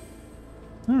can.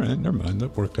 Alright, never mind.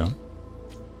 That worked out.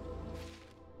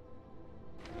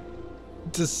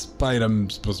 Despite I'm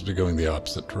supposed to be going the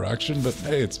opposite direction, but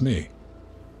hey, it's me.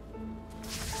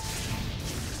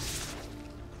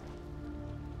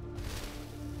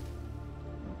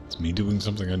 It's me doing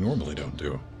something I normally don't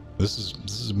do. This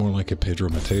is more like a Pedro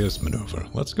Mateus maneuver.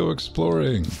 Let's go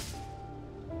exploring.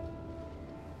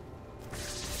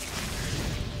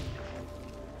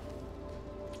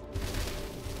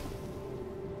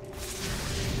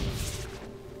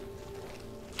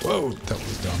 Whoa, that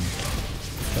was dumb.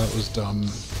 That was dumb.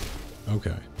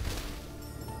 Okay.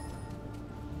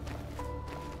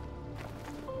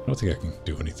 I don't think I can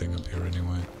do anything up here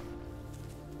anyway.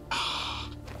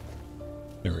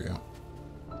 There we go.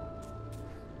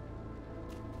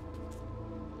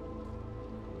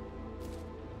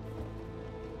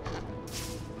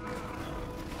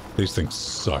 These things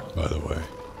suck, by the way.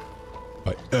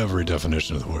 By every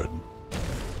definition of the word.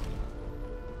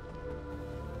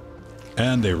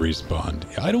 And they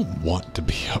respawned. Yeah, I don't want to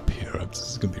be up here. I'm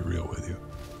just gonna be real with you.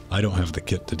 I don't have the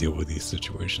kit to deal with these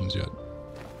situations yet.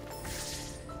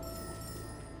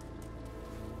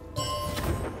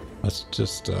 Let's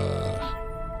just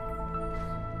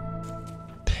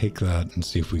take that and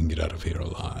see if we can get out of here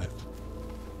alive.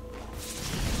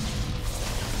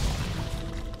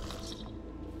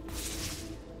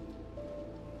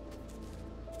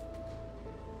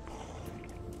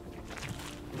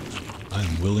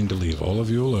 I'm willing to leave all of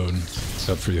you alone,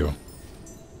 except for you.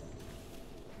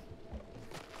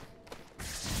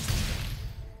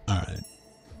 Alright.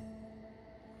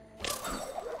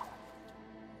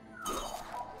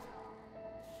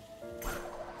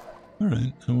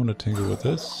 Alright, I want to tinker with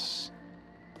this.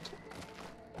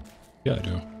 Yeah, I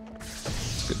do.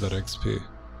 Let's get that XP.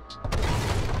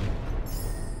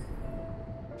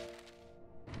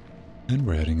 And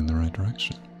we're heading in the right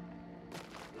direction.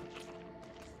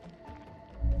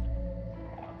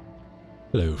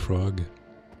 Hello, frog.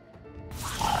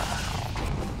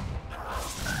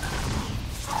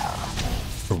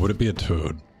 Or would it be a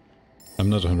toad? I'm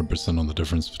not 100% on the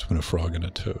difference between a frog and a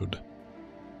toad.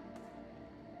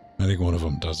 I think one of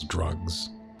them does drugs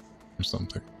or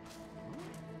something.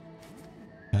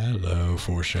 Hello,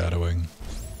 foreshadowing.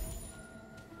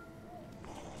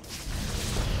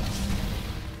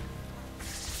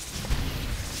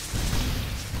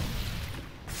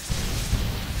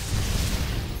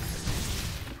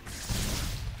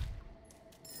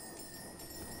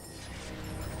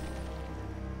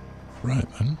 Right,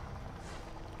 man.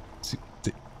 See,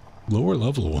 the lower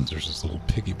level ones are just little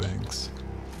piggy banks.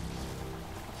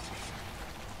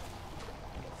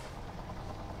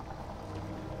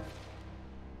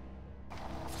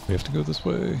 We have to go this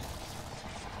way.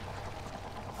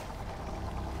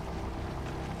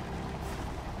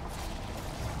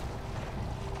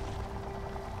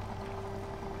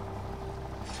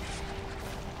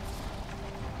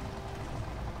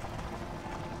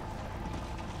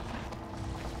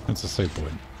 That's a save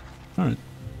point. Alright.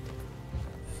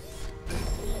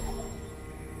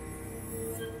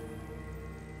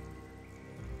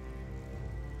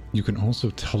 You can also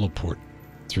teleport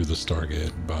through the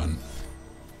Stargate, but am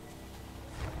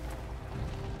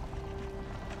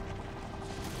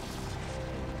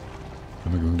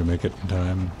I going to make it in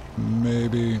time?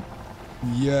 Maybe.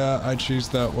 Yeah, I choose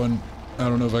that one. I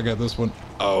don't know if I get this one.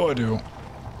 Oh, I do.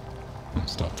 I'll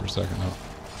stop for a second though.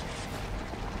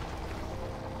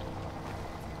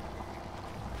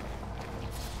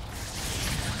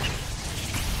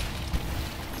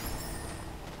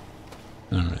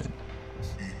 Alright.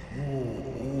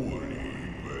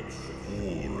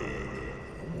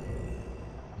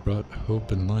 Brought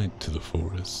hope and light to the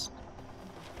forest.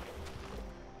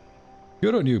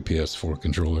 You got a new PS4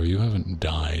 controller, you haven't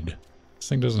died. This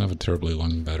thing doesn't have a terribly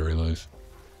long battery life.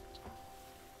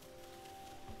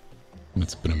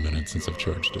 It's been a minute since I've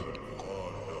charged it.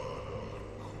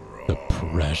 The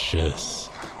precious.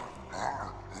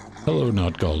 Hello,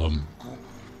 not Gollum.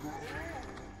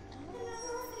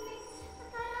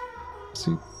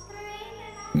 See?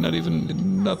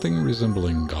 Nothing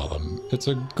resembling Gollum. It's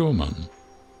a Goemon.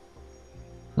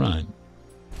 Right.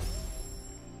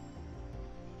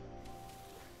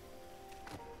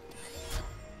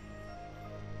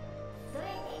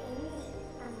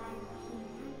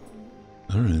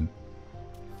 Alright.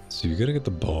 So you gotta get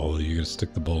the ball, you gotta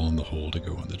stick the ball in the hole to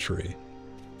go in the tree.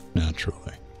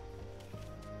 Naturally.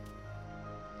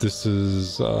 This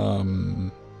is,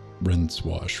 rinse,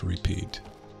 wash, repeat.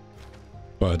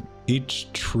 But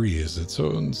each tree is its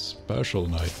own special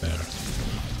nightmare.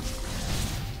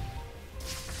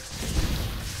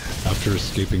 After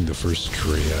escaping the first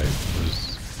tree, I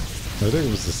was I think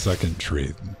it was the second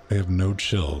tree. They have no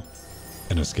chill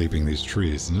in escaping these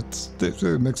trees, and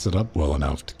they mix it up well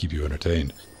enough to keep you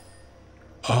entertained.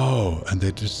 Oh, and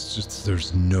they just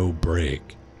there's no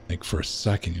break. Like for a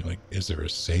second, you're like, is there a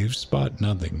save spot?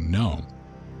 Nothing. No.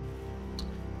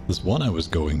 This one I was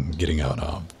getting out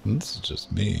of, and this is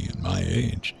just me and my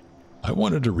age. I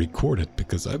wanted to record it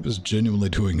because I was genuinely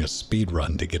doing a speed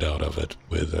run to get out of it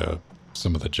with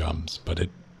some of the jumps, but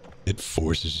it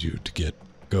forces you to get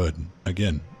good.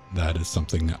 Again, that is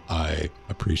something I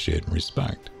appreciate and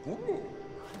respect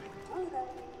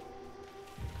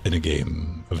in a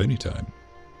game of any type.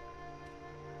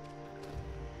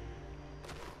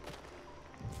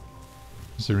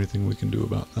 Is there anything we can do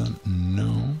about that?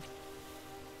 No.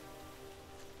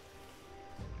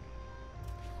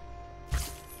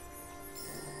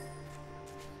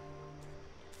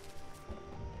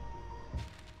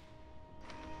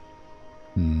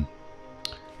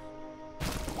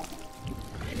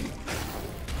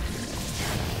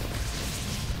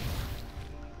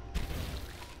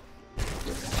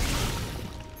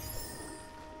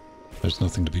 There's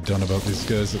nothing to be done about these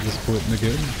guys at this point in the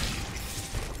game.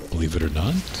 Believe it or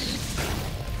not.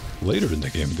 Later in the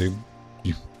game,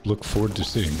 you look forward to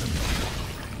seeing them.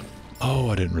 Oh,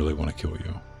 I didn't really want to kill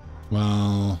you.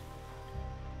 Well...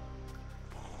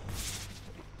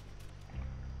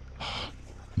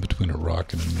 between a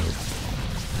rock and a note.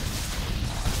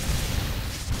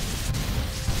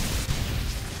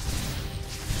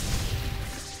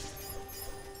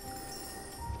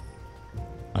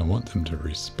 I want them to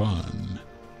respawn.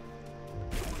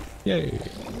 Yay!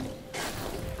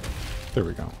 There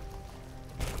we go.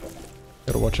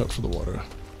 Gotta watch out for the water.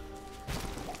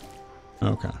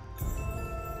 Okay.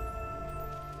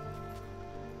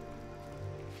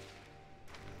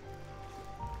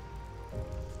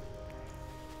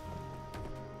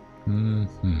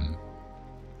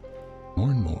 More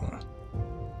and more.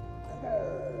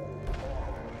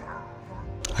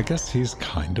 I guess he's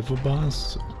kind of a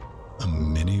boss. A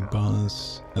mini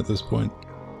boss at this point.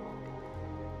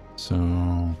 So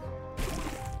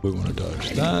we want to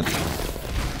dodge that.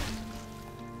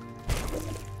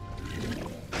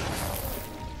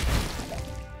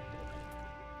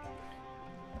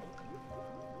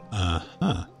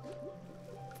 Uh-huh.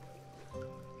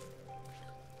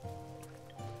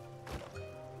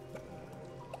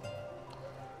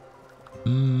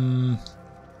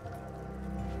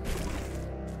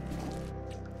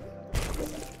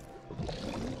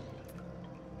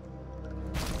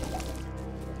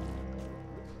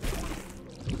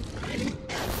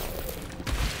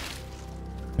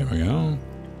 There we go.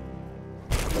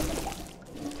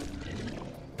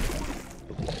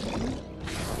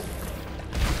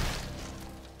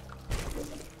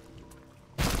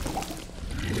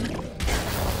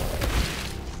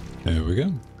 There we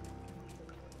go.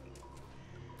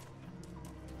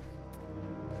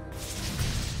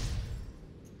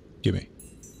 Gimme.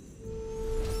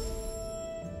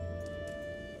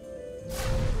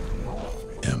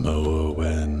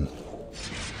 M-O-O-N.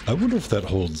 I wonder if that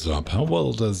holds up. How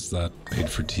well does that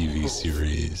made-for-TV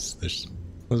series? There's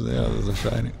a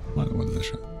Shining. What was the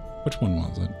Shining? Which one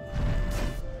was it?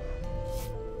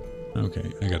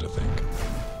 Okay, I gotta think.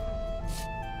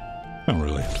 I don't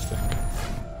really have to think.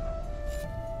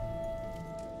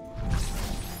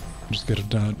 I'm just gonna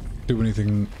not do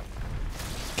anything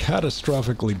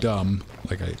catastrophically dumb,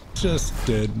 like I just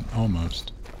did,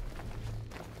 almost.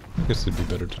 I guess it'd be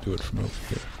better to do it from over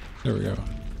here. There we go.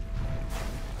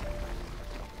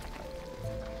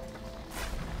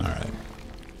 Alright.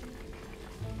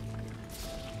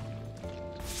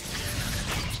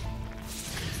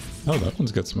 Oh, that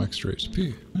one's got some extra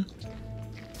HP. Huh?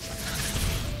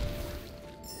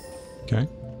 Okay.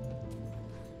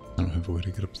 I don't have a way to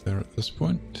get up there at this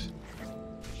point.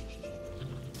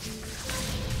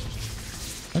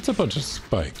 That's a bunch of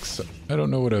spikes. I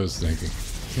don't know what I was thinking.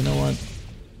 You know what?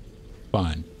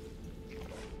 Fine.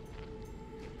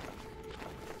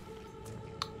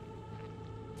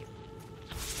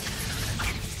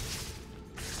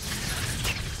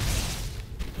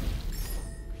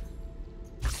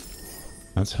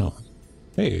 That's Helen.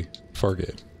 Hey,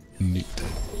 Fargate. Neat.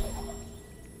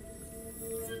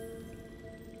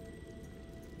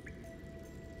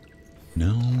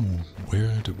 Now,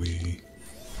 where do we...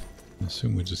 I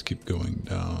assume we just keep going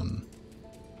down.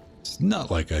 It's not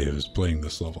like I was playing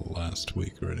this level last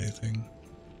week or anything.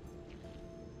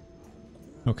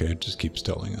 Okay, it just keeps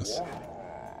telling us.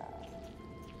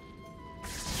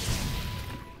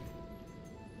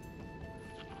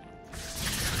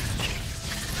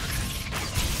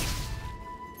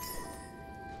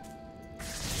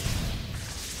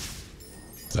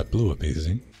 That blew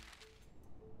amazing.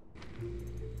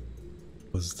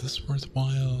 Was this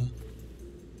worthwhile?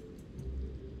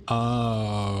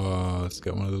 Ah, it's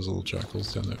got one of those little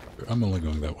jackals down there. I'm only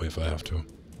going that way if I have to.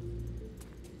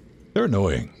 They're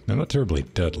annoying. They're not terribly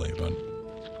deadly, but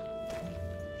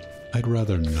I'd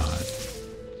rather not.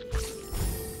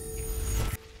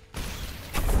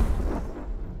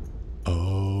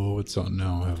 Oh, it's on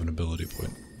now. I have an ability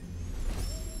point.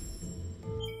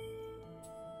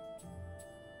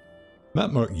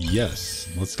 Map mark, yes.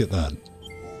 Let's get that.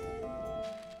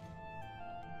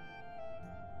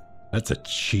 That's a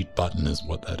cheat button is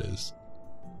what that is.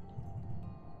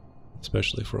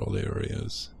 Especially for all the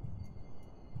areas.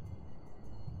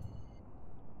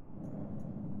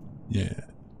 Yeah.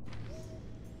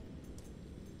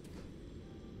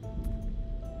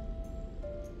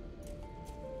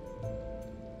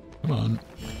 Come on.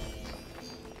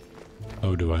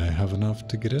 Oh, do I have enough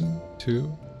to get in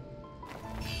too?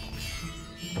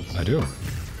 I do.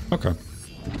 Okay.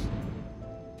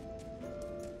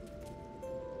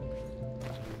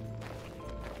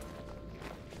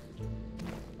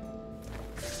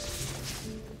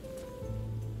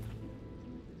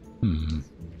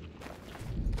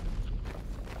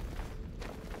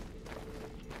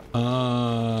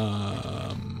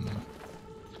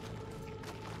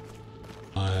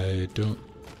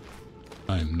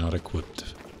 I'm not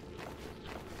equipped.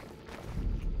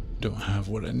 Don't have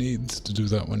what I need to do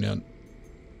that one yet.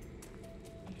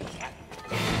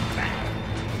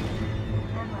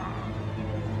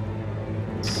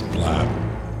 Splat.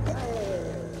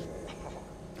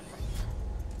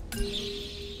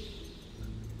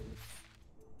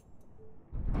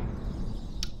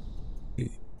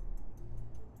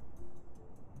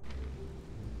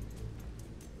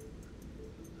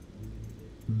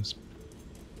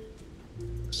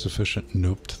 Sufficient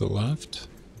nope to the left.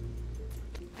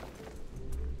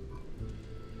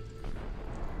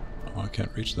 Oh, I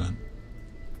can't reach that.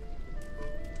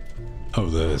 Oh,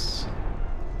 this.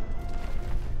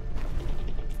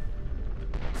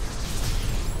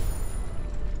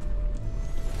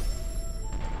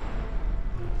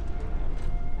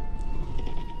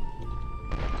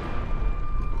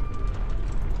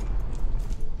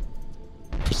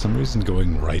 For some reason,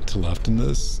 going right to left in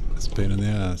this is a pain in the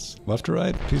ass. Left or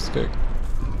right? Piece of cake.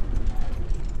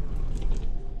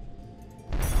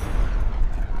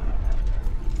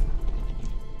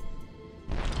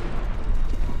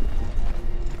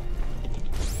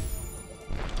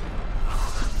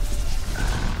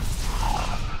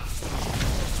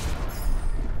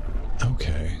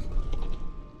 Okay.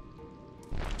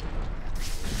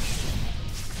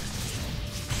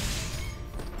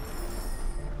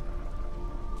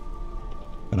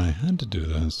 And I had to do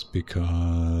this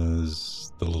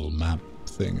because the little map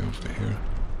thing over here.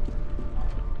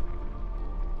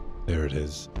 There it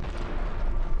is.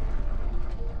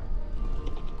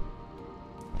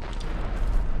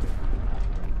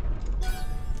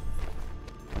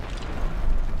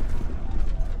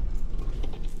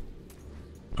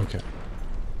 Okay.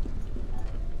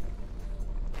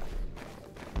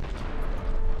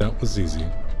 That was easy.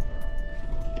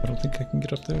 I don't think I can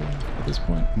get up there at this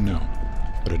point. No.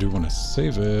 But I do want to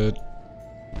save it.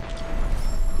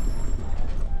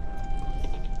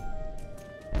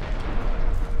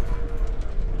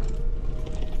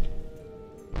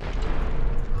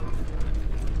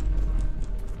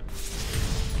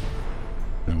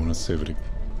 I want to save it.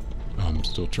 I'm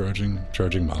still charging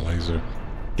my laser.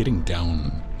 Getting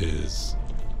down is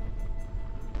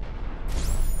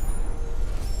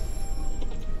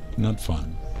not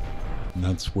fun. And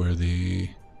that's where the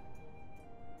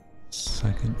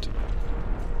second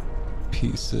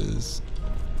piece is.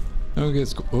 Oh,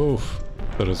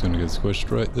 thought I was gonna get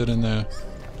squished right then and there.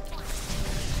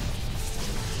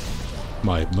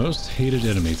 My most hated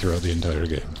enemy throughout the entire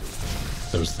game.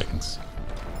 Those things.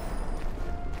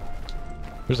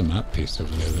 There's a map piece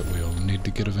over there that we all need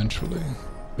to get eventually.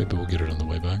 Maybe we'll get it on the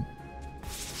way back.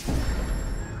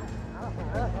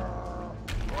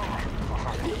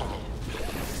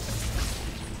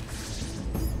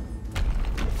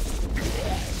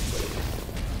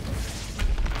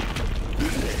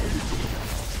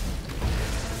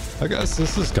 I guess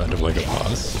this is kind of like a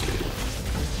boss.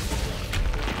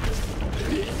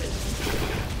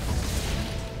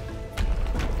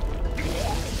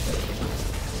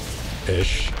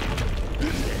 Ish.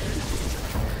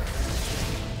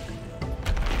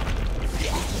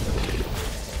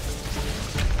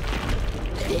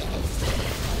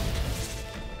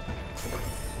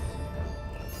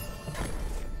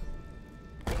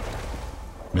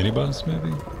 Mini boss, maybe?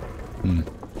 Hmm.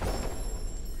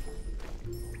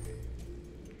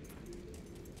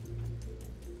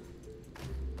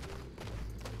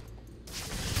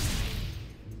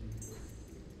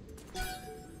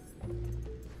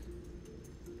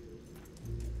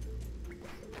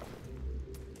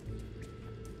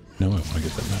 No, I want to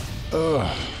get that map.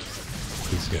 Ugh.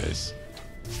 These guys.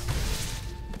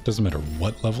 Doesn't matter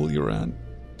what level you're at,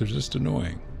 they're just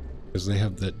annoying. Because they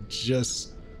have that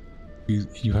just...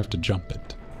 You have to jump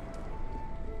it.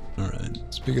 Alright,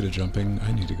 speaking of jumping,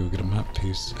 I need to go get a map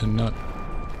piece and not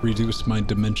reduce my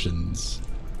dimensions.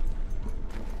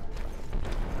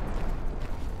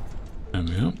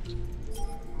 Yep.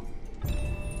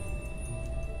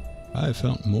 I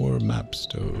found more map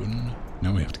stone.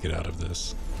 Now we have to get out of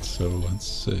this. So let's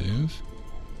save.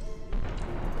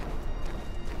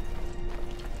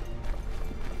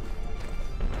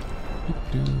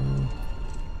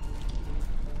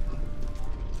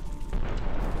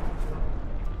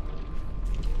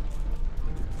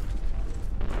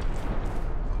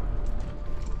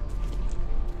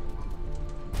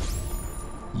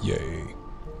 Yay.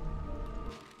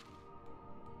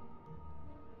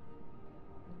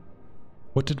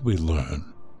 What did we learn?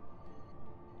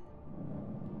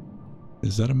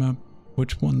 Is that a map?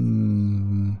 Which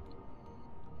one?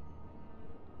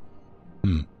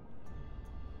 I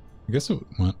guess it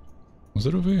went. Was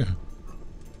it over here?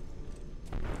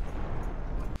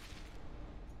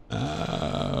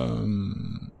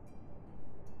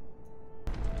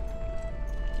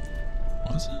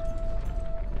 Was it?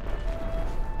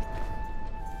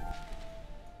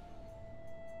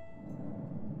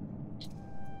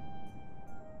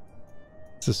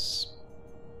 It's a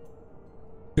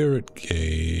spirit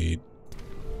gate.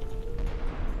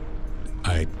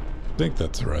 I think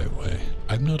that's the right way.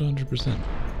 I'm not 100%.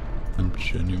 I'm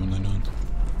genuinely not.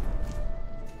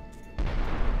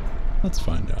 Let's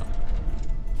find out.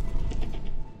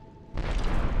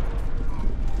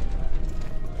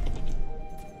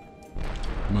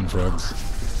 Come on, frogs.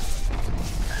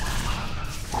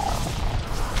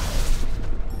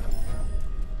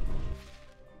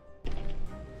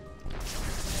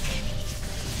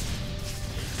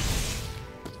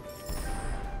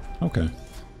 Okay.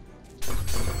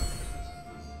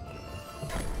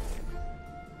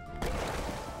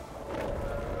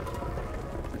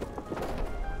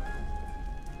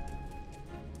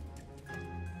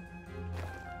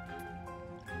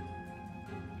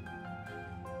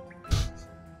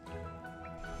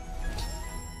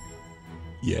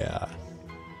 Yeah.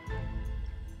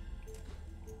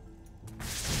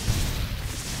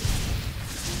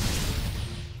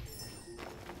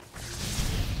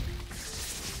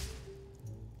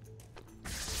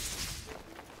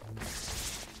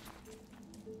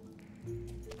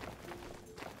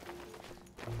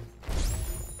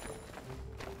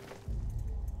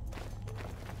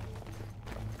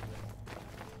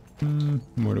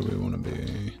 Where do we want to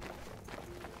be?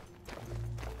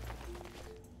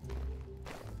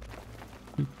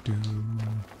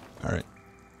 Alright.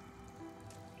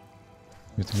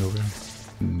 Anything over here?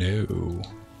 No.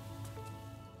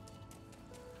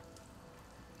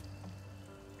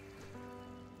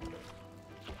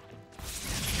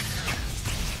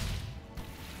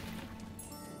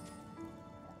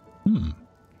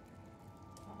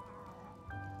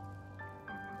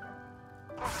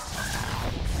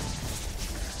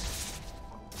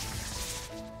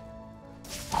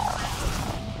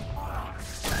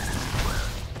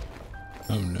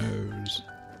 Oh noes.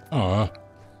 Ah.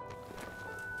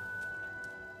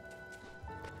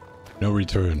 No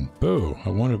return. Boo! I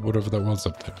wanted whatever that was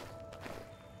up there.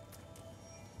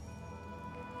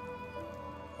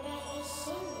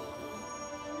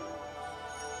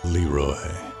 Leroy.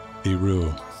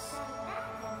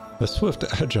 A swift,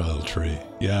 agile tree.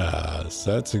 Yes,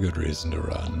 that's a good reason to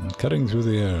run. Cutting through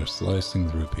the air, slicing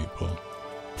through people.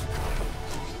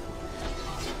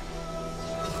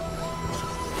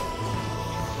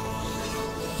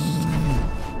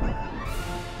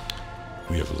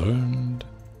 We have learned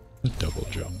the double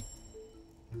jump.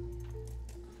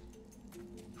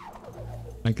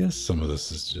 I guess some of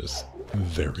this is just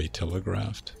very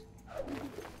telegraphed.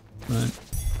 Right?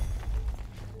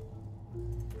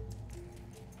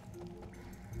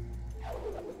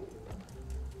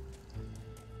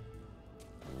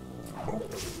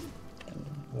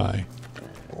 Bye.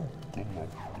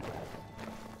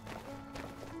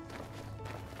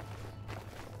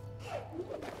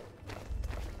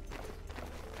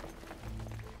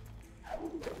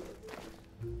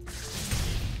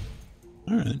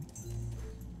 All right.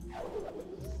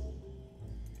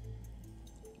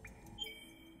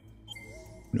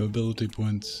 No ability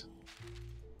points.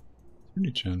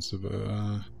 Any chance of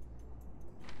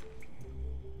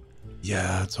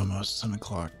yeah, it's almost 7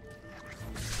 o'clock.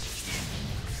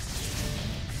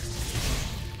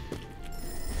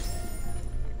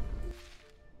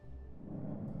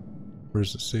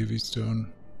 Where's the saving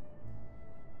stone?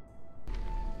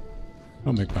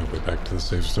 I'll make my way back to the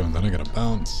safe zone, then I gotta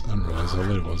bounce. I didn't realize how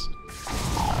late it was.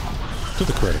 To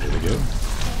the credit of the game.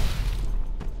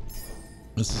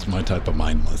 This is my type of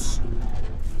mindless.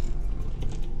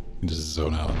 You just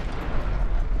zone out.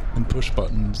 And push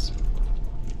buttons.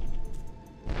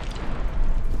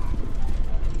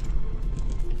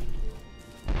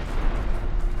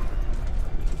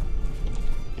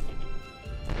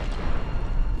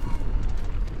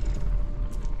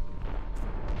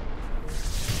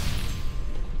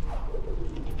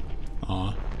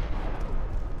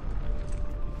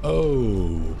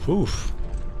 Oh, oof.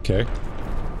 Okay.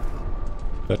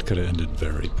 That could have ended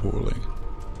very poorly.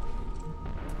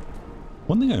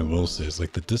 One thing I will say is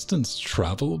like the distance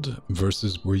traveled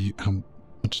versus where you, how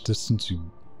much distance you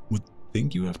would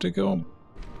think you have to go.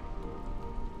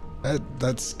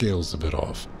 That scales a bit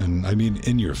off, and I mean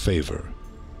in your favor.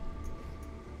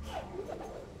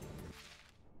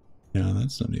 Yeah,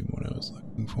 that's not even what I was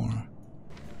looking for.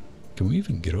 Can we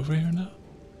even get over here now?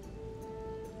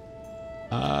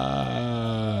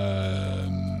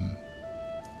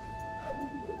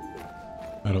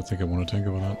 I don't think I want to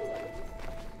tinker with that.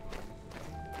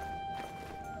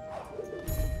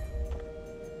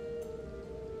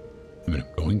 I mean,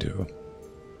 I'm going to.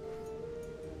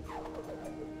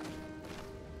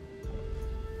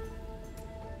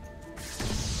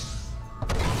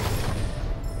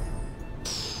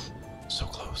 So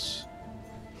close.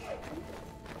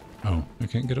 Oh, I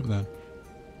can't get up there.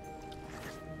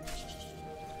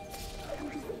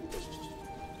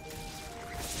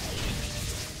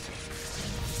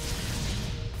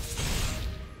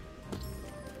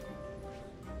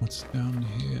 What's down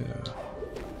here?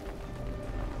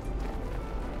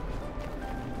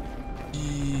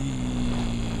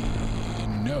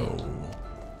 No.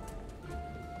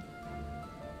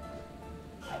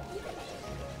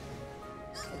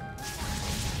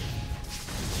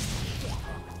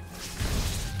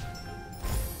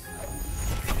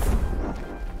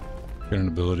 Got an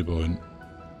ability point.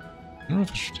 I don't know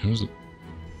if I should use it.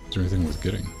 Is there anything worth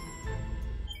getting?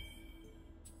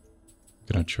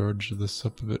 Can I charge this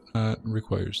up a bit? It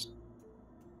requires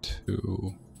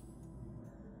 2.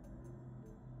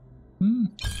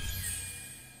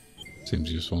 Seems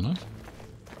useful enough.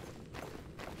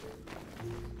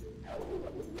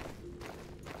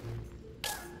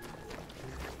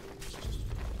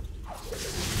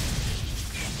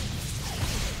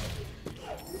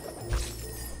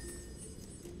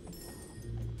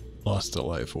 Lost a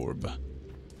life orb.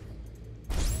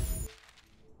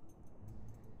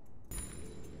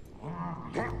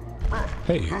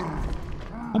 Hey,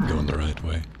 I'm going the right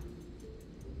way.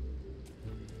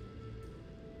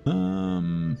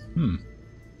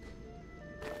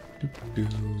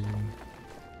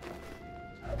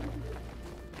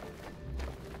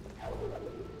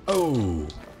 Oh!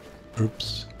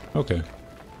 Oops. Okay.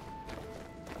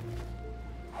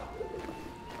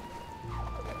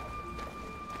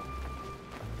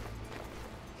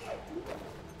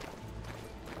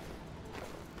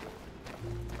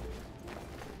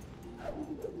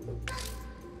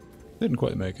 Didn't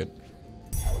quite make it.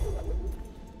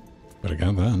 But I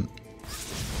got that.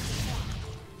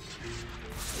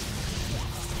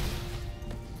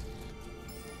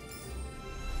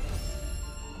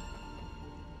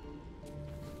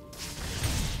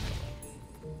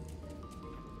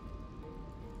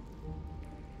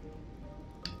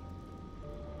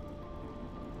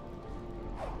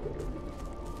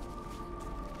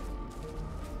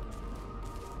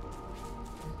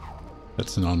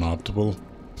 That's non-optimal.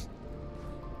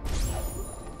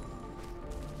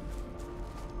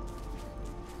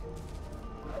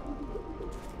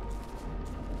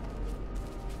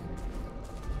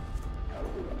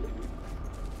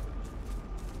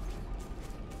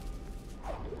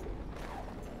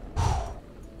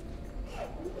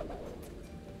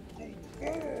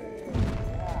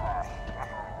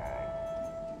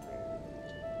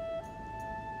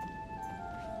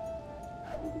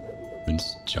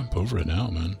 Just jump over it now,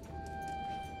 man.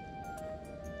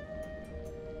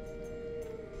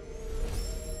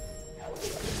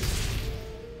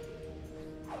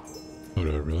 Oh,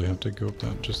 do I really have to go up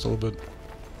that just a little bit?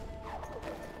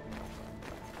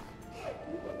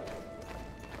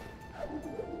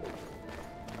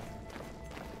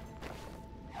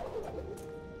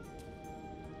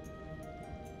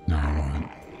 No.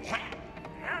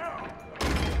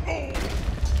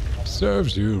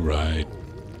 Serves you right.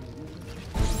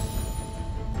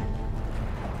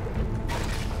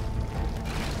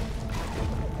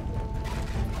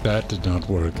 That did not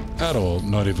work at all,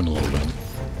 not even a little bit.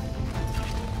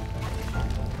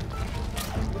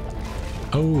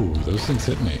 Oh, those things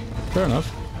hit me. Fair enough.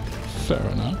 Fair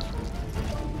enough.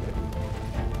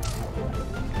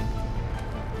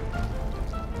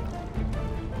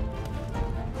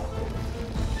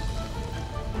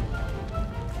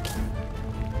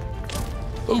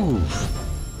 Oof.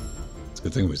 It's a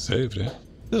good thing we saved it.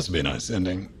 This will be a nice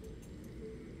ending.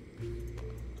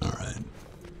 Alright.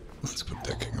 Let's quit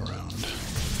dicking around.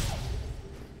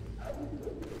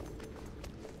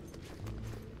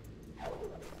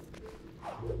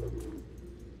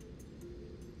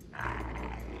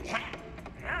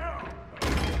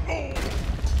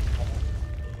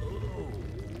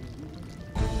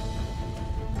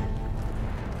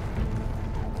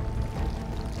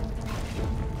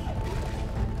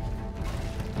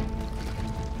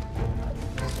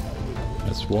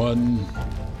 That's one.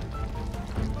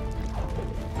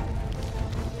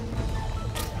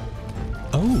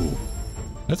 Oh,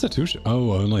 that's a two shot.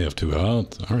 Oh, I only have 2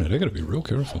 out. All right, I gotta be real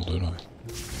careful, don't I?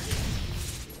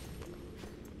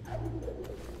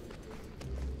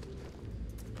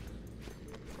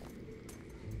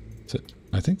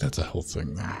 I think that's a health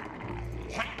thing, though.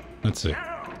 Let's see.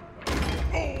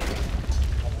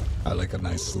 I like a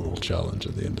nice little challenge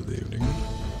at the end of the evening.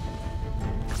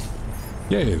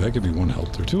 Yay, that could be 1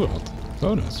 health or 2 health.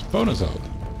 Bonus. Bonus health.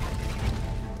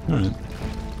 Alright.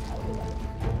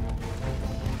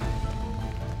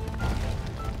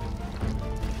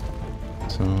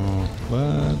 So,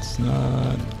 let's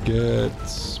not get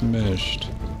smished.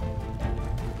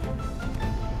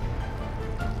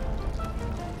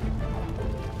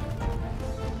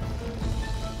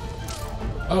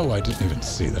 Oh, I didn't even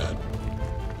see that.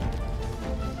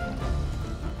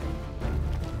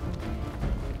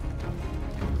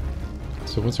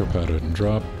 So what's our pattern?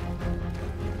 Drop,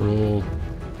 roll,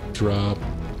 drop,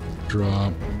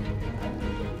 drop.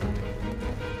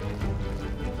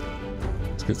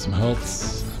 Let's get some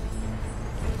healths.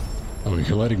 Oh,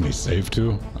 you're letting me save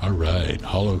too? Alright,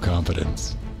 hollow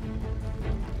confidence.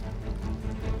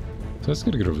 So that's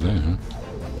gonna get over there, huh?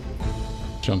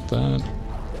 Jump that.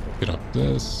 Get up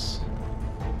this.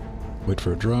 Wait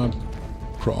for a drop.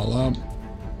 Crawl up.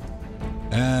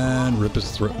 And rip his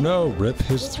throat. No, rip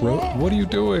his throat. What are you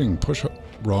doing? Push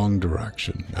wrong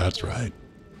direction. That's right.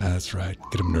 That's right.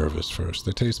 Get him nervous first.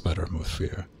 They taste better with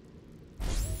fear.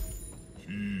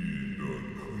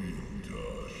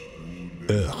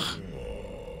 Ugh.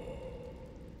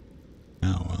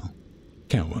 Oh well.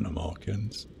 Can't win them all,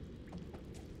 kids.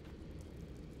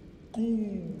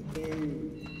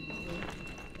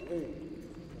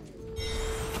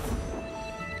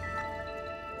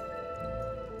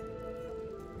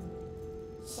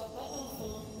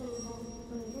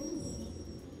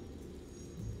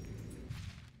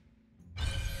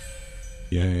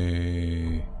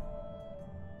 Yay.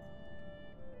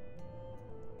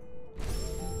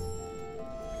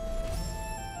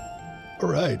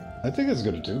 Alright, I think it's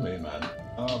gonna do me, man.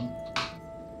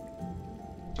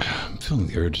 I'm feeling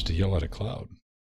the urge to yell at a cloud.